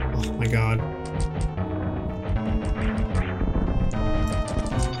sides? Oh my god.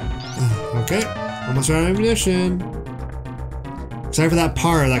 Okay, almost out of ammunition. Excited for that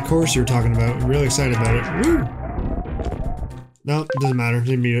that course you were talking about. I'm really excited about it. Woo! No, doesn't matter.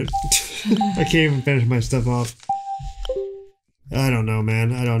 Didn't mean it. I can't even finish my stuff off. I don't know,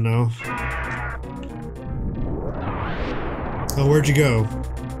 man. I don't know. Oh, where'd you go?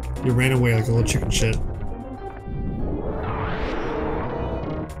 You ran away like a little chicken shit.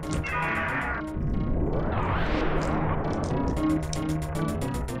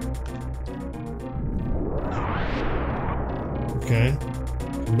 Okay.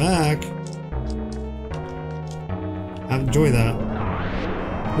 Come back. I enjoy that.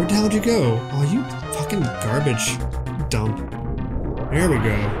 Where the hell did you go? Oh, you fucking garbage. You dump. There we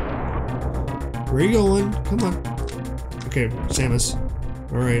go. Where are you going? Come on. Okay, Samus.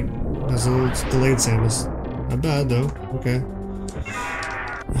 Alright. That's a little delayed Samus. Not bad though. Okay.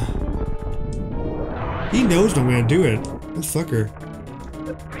 He knows I'm gonna do it. That fucker.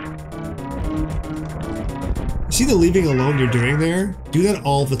 You see the leaving alone you're doing there? Do that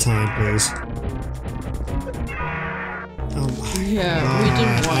all the time, please. Oh my Yeah, we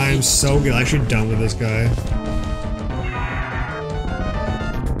didn't want I'm so good. I'm actually done with this guy.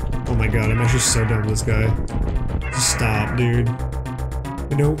 Oh my god, I'm actually so done with this guy. Just stop, dude.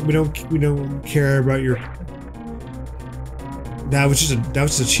 We don't care about your. That was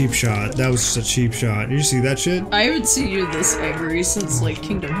just a cheap shot. That was just a cheap shot. Did you see that shit? I haven't seen you this angry since like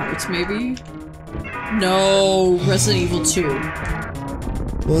Kingdom Hearts, maybe. No, Resident Evil 2.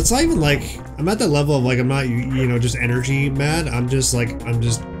 Well, it's not even like I'm at that level of like I'm not you know just energy mad. I'm just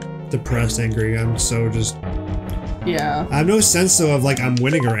depressed, angry. I'm so just. Yeah. I have no sense though of like I'm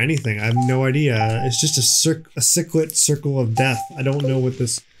winning or anything. I have no idea. It's just a cyclic circle of death. I don't know what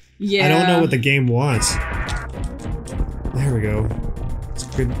this. Yeah. I don't know what the game wants. There we go. It's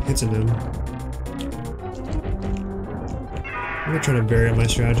good hits in him. I'm gonna try to vary up my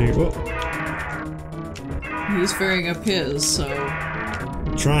strategy. Whoa. He's varying up his, so.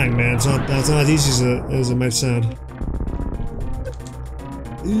 Trying, man. That's not as easy as it might sound.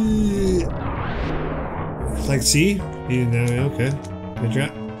 Like, see? You know, okay. Good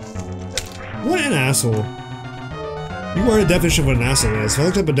job. What an asshole. You are the definition of what an asshole is. If I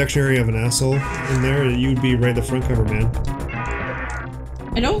looked up a dictionary of an asshole in there, you'd be right at the front cover, man.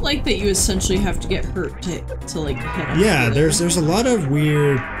 I don't like that you essentially have to get hurt to like hit him. Yeah, there's a lot of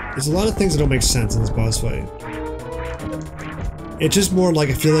weird. There's a lot of things that don't make sense in this boss fight. It's just more like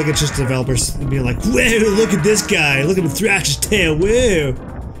I feel like it's just developers being like, "Whoa, look at this guy! Look at him thrash his tail! Whoa!"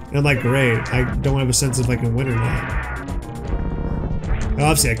 And I'm like, "Great! I don't have a sense if I can win or not." Well,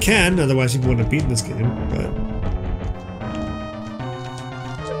 obviously, I can. Otherwise, people wouldn't have beaten this game. But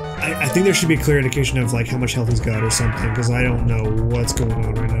I think there should be a clear indication of like how much health he's got or something, because I don't know what's going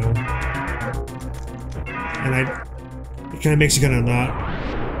on right now. And it kind of makes you kind of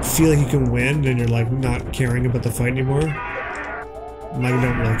not feel like you can win, and you're like not caring about the fight anymore. I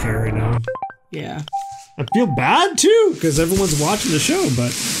don't really care right now. Yeah. I feel bad too, because everyone's watching the show,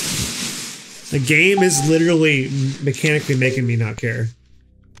 but the game is literally mechanically making me not care.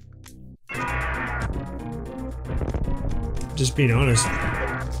 Just being honest.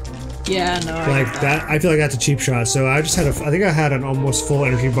 Yeah, no. Like that, I feel like that's a cheap shot. So I just had I think I had an almost full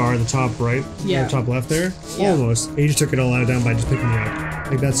energy bar in the top right, yeah, top left there, yeah. Almost. He just took it all out down by just picking me up.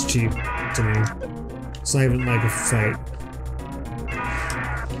 Like that's cheap to me. It's not even like a fight.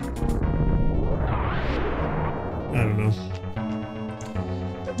 I don't know.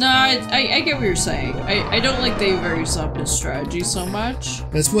 No, I get what you're saying. I don't like that he varies up his strategy so much.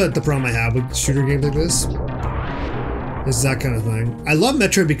 That's what the problem I have with shooter games like this. Is that kind of thing. I love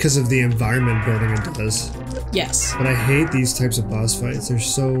Metroid because of the environment building it does. Yes. But I hate these types of boss fights. They're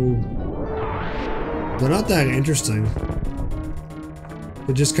not that interesting.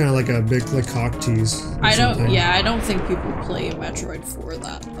 They're just kind of like a big like cock tease. I don't think people play Metroid for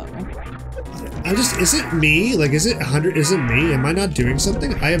that though. Is it me? Like, is it me? Am I not doing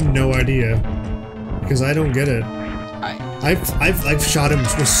something? I have no idea. Because I don't get it. I've shot him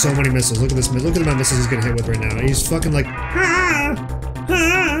with so many missiles. Look at this. Look at my missiles he's getting hit with right now. He's fucking like,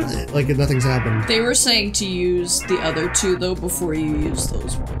 like nothing's happened. They were saying to use the other two though before you use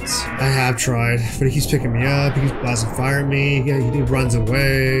those ones. I have tried, but he keeps picking me up. He keeps blasting fire at me. He runs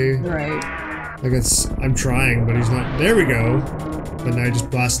away. Right. Like I'm trying, but he's not. There we go. But now he just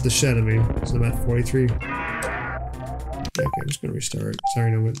blasted the shit out of me. So I'm at 43. Okay, I'm just gonna restart.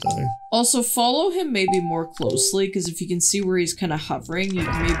 Sorry, no, I'm gonna die. Also, follow him maybe more closely, because if you can see where he's kind of hovering, you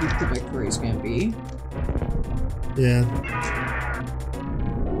can maybe predict where he's gonna be. Yeah.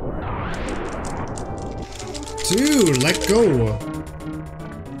 Dude, let go.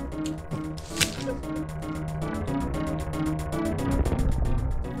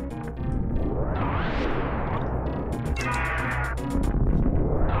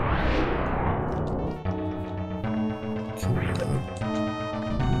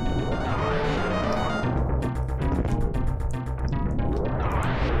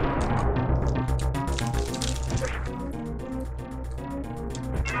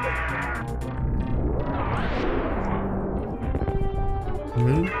 Come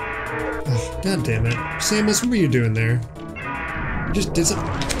in. Oh, God damn it. Samus, what were you doing there? You just did something.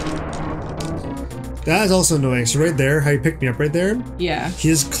 That is also annoying. So right there, how you picked me up right there? Yeah.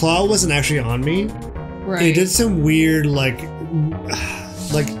 His claw wasn't actually on me. Right. He did some weird, like,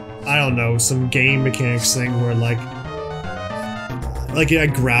 I don't know, some game mechanics thing where, like I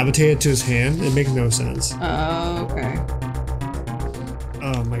gravitated to his hand. It makes no sense. Oh, okay.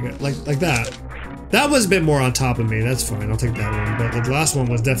 Oh my god, like that. That was a bit more on top of me. That's fine. I'll take that one. But the last one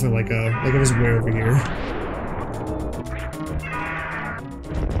was definitely like it was way over here.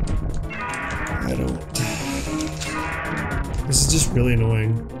 I don't. This is just really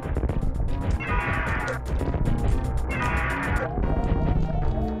annoying.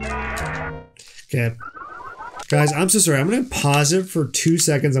 Okay. Guys, I'm so sorry. I'm gonna pause it for 2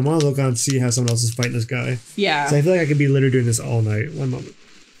 seconds. I want to look on and see how someone else is fighting this guy. Yeah. So I feel like I could be literally doing this all night. One moment.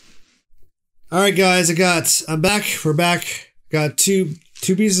 Alright guys, I'm back. We're back. Got two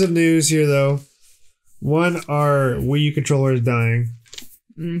pieces of news here though. One, our Wii U controller is dying.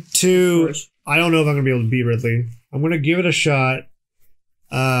 Two, I don't know if I'm gonna be able to beat Ridley. I'm gonna give it a shot.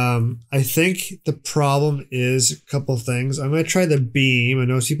 I think the problem is a couple things. I'm gonna try the beam. I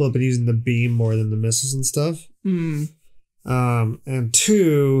know people have been using the beam more than the missiles and stuff. And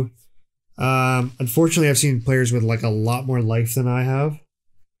two, unfortunately I've seen players with like a lot more life than I have.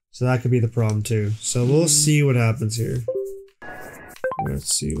 So that could be the problem too. So we'll see what happens here.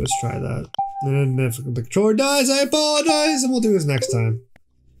 Let's see, let's try that. And if the controller dies, I apologize, and we'll do this next time.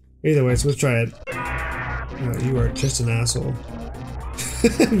 Either way, so let's try it. Oh, you are just an asshole.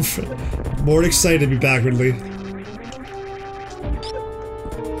 More excited to be back, Ridley.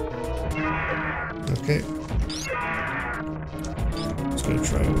 Okay. Just gonna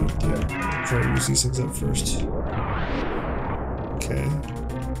try one. Yeah, try to use these things up first. Okay.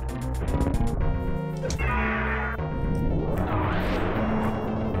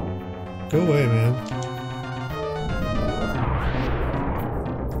 Go away, man.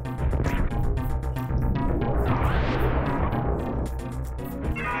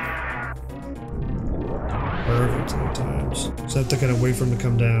 Perfect sometimes. So I have to kind of wait for him to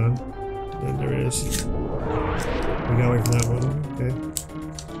come down. And there it is. We gotta wait for that one. Okay.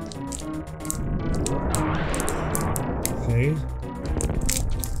 Okay.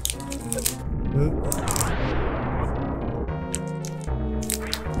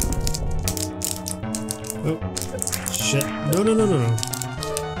 Oh, shit. No.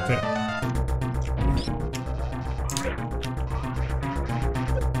 Okay.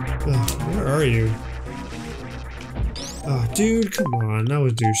 Ugh, where are you? Oh, dude, come on. That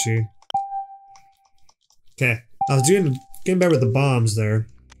was douchey. Okay. I was getting better with the bombs there.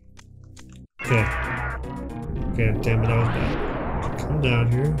 Okay. Okay, damn it, that was bad. Come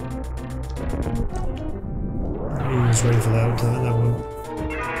down here. He was ready for that one.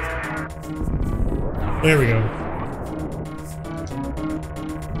 There we go.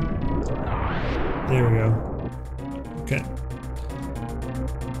 There we go. Okay.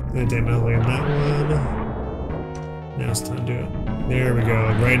 Damn it, I'll land that one. Now it's time to do it. There we go,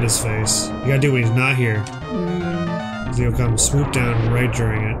 right in his face. You gotta do it when he's not here. Because he'll come swoop down right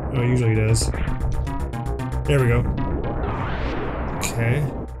during it. Oh, usually he does. There we go. Okay.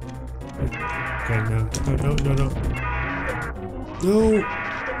 Okay, no. No.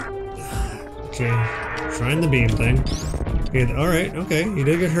 Okay. Trying the beam thing. Okay, alright, okay. He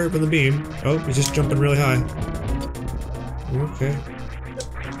did get hurt from the beam. Oh, he's just jumping really high. Okay.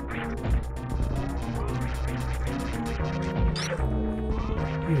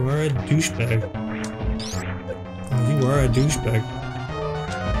 You are a douchebag. Oh, you are a douchebag.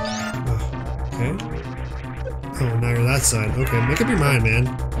 Oh, okay. Oh, now you're that side. Okay, make up your mind, man.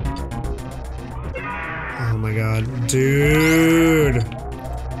 Oh my god. Dude!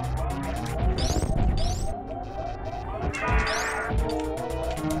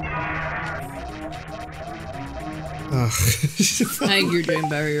 I think you're doing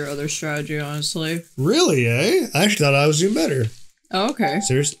better your other strategy, honestly. Really, eh? I actually thought I was doing better. Oh, okay.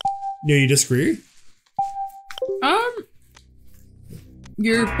 Seriously? No, you disagree?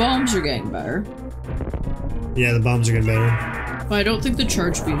 Your bombs are getting better. Yeah, the bombs are getting better. But I don't think the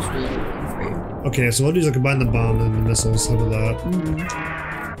charge beam's really working for you. Okay, so what I'll do is I'll combine the bomb and the missiles, how about that?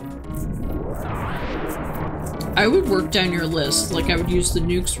 I would work down your list. Like, I would use the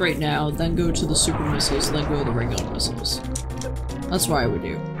nukes right now, then go to the super missiles, then go to the regular missiles. That's what I would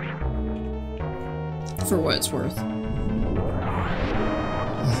do. For what it's worth.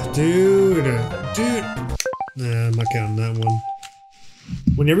 Dude. Nah, I'm not counting that one.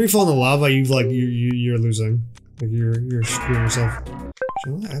 Whenever you fall in the lava, you're losing. Like you're screwing yourself.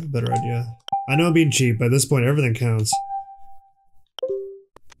 I have a better idea. I know I'm being cheap, but at this point everything counts.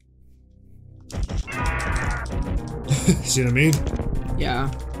 See what I mean? Yeah.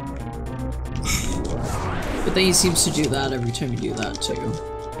 But then he seems to do that every time you do that too.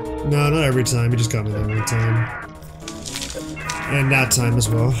 No, not every time. He just got me that one time. And that time as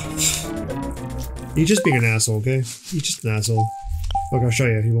well. He's just being an asshole, okay? He's just an asshole. Look, I'll show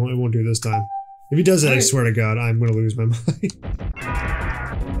you. He won't do it this time. If he does it, I swear to God, I'm gonna lose my mind.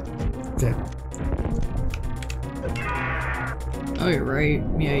 Okay. Oh, you're right.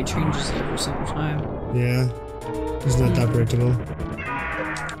 Yeah, he changes it every single time. Yeah. He's not that predictable.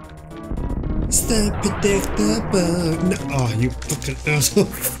 It's not predictable. No. Oh, you fucking asshole.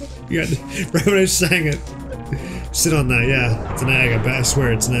 You got, right when I sang it. Sit on that, yeah. It's an egg, I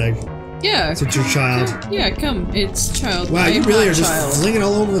swear it's an egg. Yeah. It's your child. Yeah, come. It's child. Wow, you really are just flinging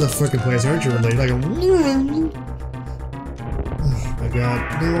all over the fucking place, aren't you, Ridley? Like a... Oh my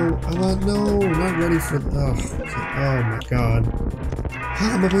god. No, no, I'm not ready for... Oh my god.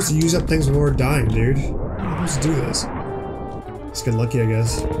 How am I supposed to use up things before we're dying, dude? How am I supposed to do this? Just get lucky, I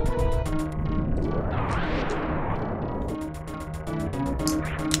guess.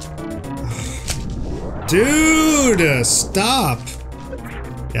 Dude! Stop!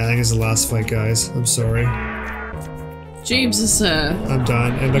 Yeah, I think it's the last fight, guys. I'm sorry. James is, I'm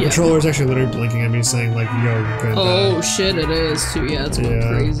done. And the controller is actually literally blinking at me saying, like, yo, you're gonna die. Oh, shit, it is, too. Yeah, it's going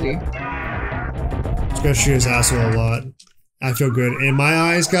crazy. It's gonna shoot his asshole a lot. I feel good. In my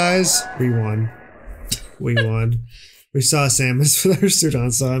eyes, guys, we won. We won. We saw Samus with our suit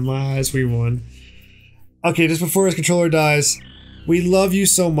on, so in my eyes, we won. Okay, just before his controller dies, we love you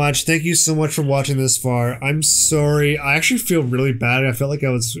so much. Thank you so much for watching this far. I'm sorry. I actually feel really bad. I felt like I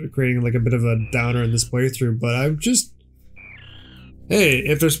was creating like a bit of a downer in this playthrough, but I'm just... Hey,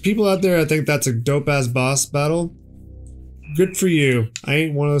 if there's people out there that think that's a dope-ass boss battle, good for you. I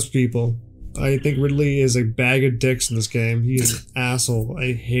ain't one of those people. I think Ridley is a bag of dicks in this game. He is an asshole.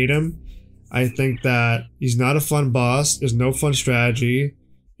 I hate him. I think that he's not a fun boss. There's no fun strategy.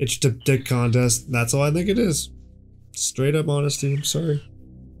 It's just a dick contest. That's all I think it is. Straight up honesty. I'm sorry.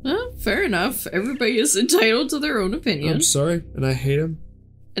 Well, fair enough. Everybody is entitled to their own opinion. I'm sorry, and I hate him.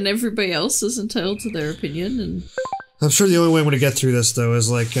 And everybody else is entitled to their opinion, and... I'm sure the only way I'm going to get through this, though, is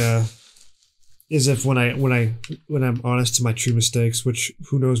like, is if when I'm honest to my true mistakes, which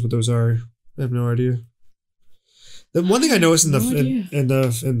who knows what those are. I have no idea. The one thing I noticed in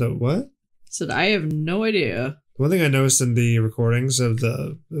the what? Said I have no idea. One thing I noticed in the recordings of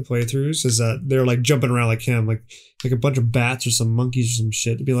the playthroughs is that they're like jumping around like him, like a bunch of bats or some monkeys or some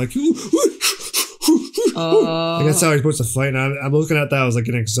shit. To be like, like that's how he's supposed to fight. And I'm looking at that, I was like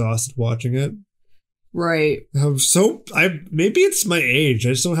getting exhausted watching it. Right. Maybe it's my age.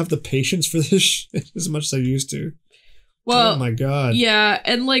 I just don't have the patience for this shit as much as I used to. Well, oh my god. Yeah,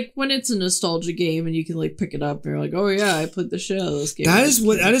 and like when it's a nostalgia game and you can like pick it up and you're like, oh yeah, I played the shit out of this game. That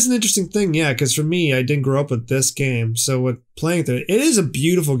is an interesting thing, yeah, because for me, I didn't grow up with this game. So with playing through it is a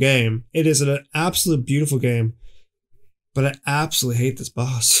beautiful game. It is an absolute beautiful game. But I absolutely hate this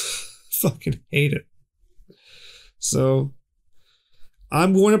boss. Fucking hate it. So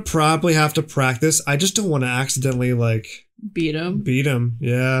I'm going to probably have to practice. I just don't want to accidentally like beat him.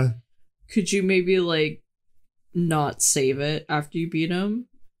 Yeah. Could you maybe like not save it after you beat him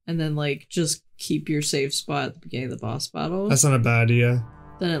and then like just keep your save spot at the beginning of the boss battle? That's not a bad idea.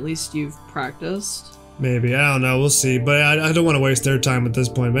 Then at least you've practiced. Maybe. I don't know. We'll see. But I don't want to waste their time at this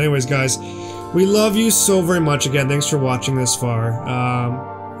point. But anyways, guys, we love you so very much. Again, thanks for watching this far.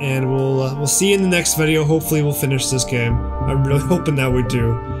 And we'll see you in the next video. Hopefully we'll finish this game. I'm really hoping that we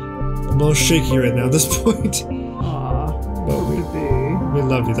do. I'm a little shaky right now at this point. Aww. But we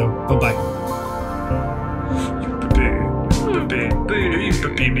love you though. Bye-bye.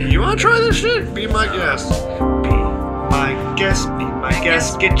 You wanna try this shit? Be my guest. Be my guest. Be my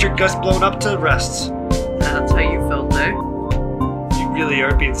guest. Get your guts blown up to rest. That's how you felt there. You really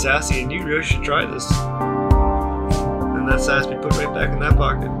are being sassy, and you really should try this. And that sass be put right back in that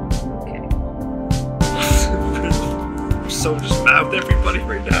pocket. Okay. I'm so just mad with everybody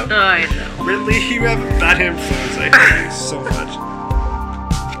right now. I know. Ridley, you have a bad influence. I hate you so much.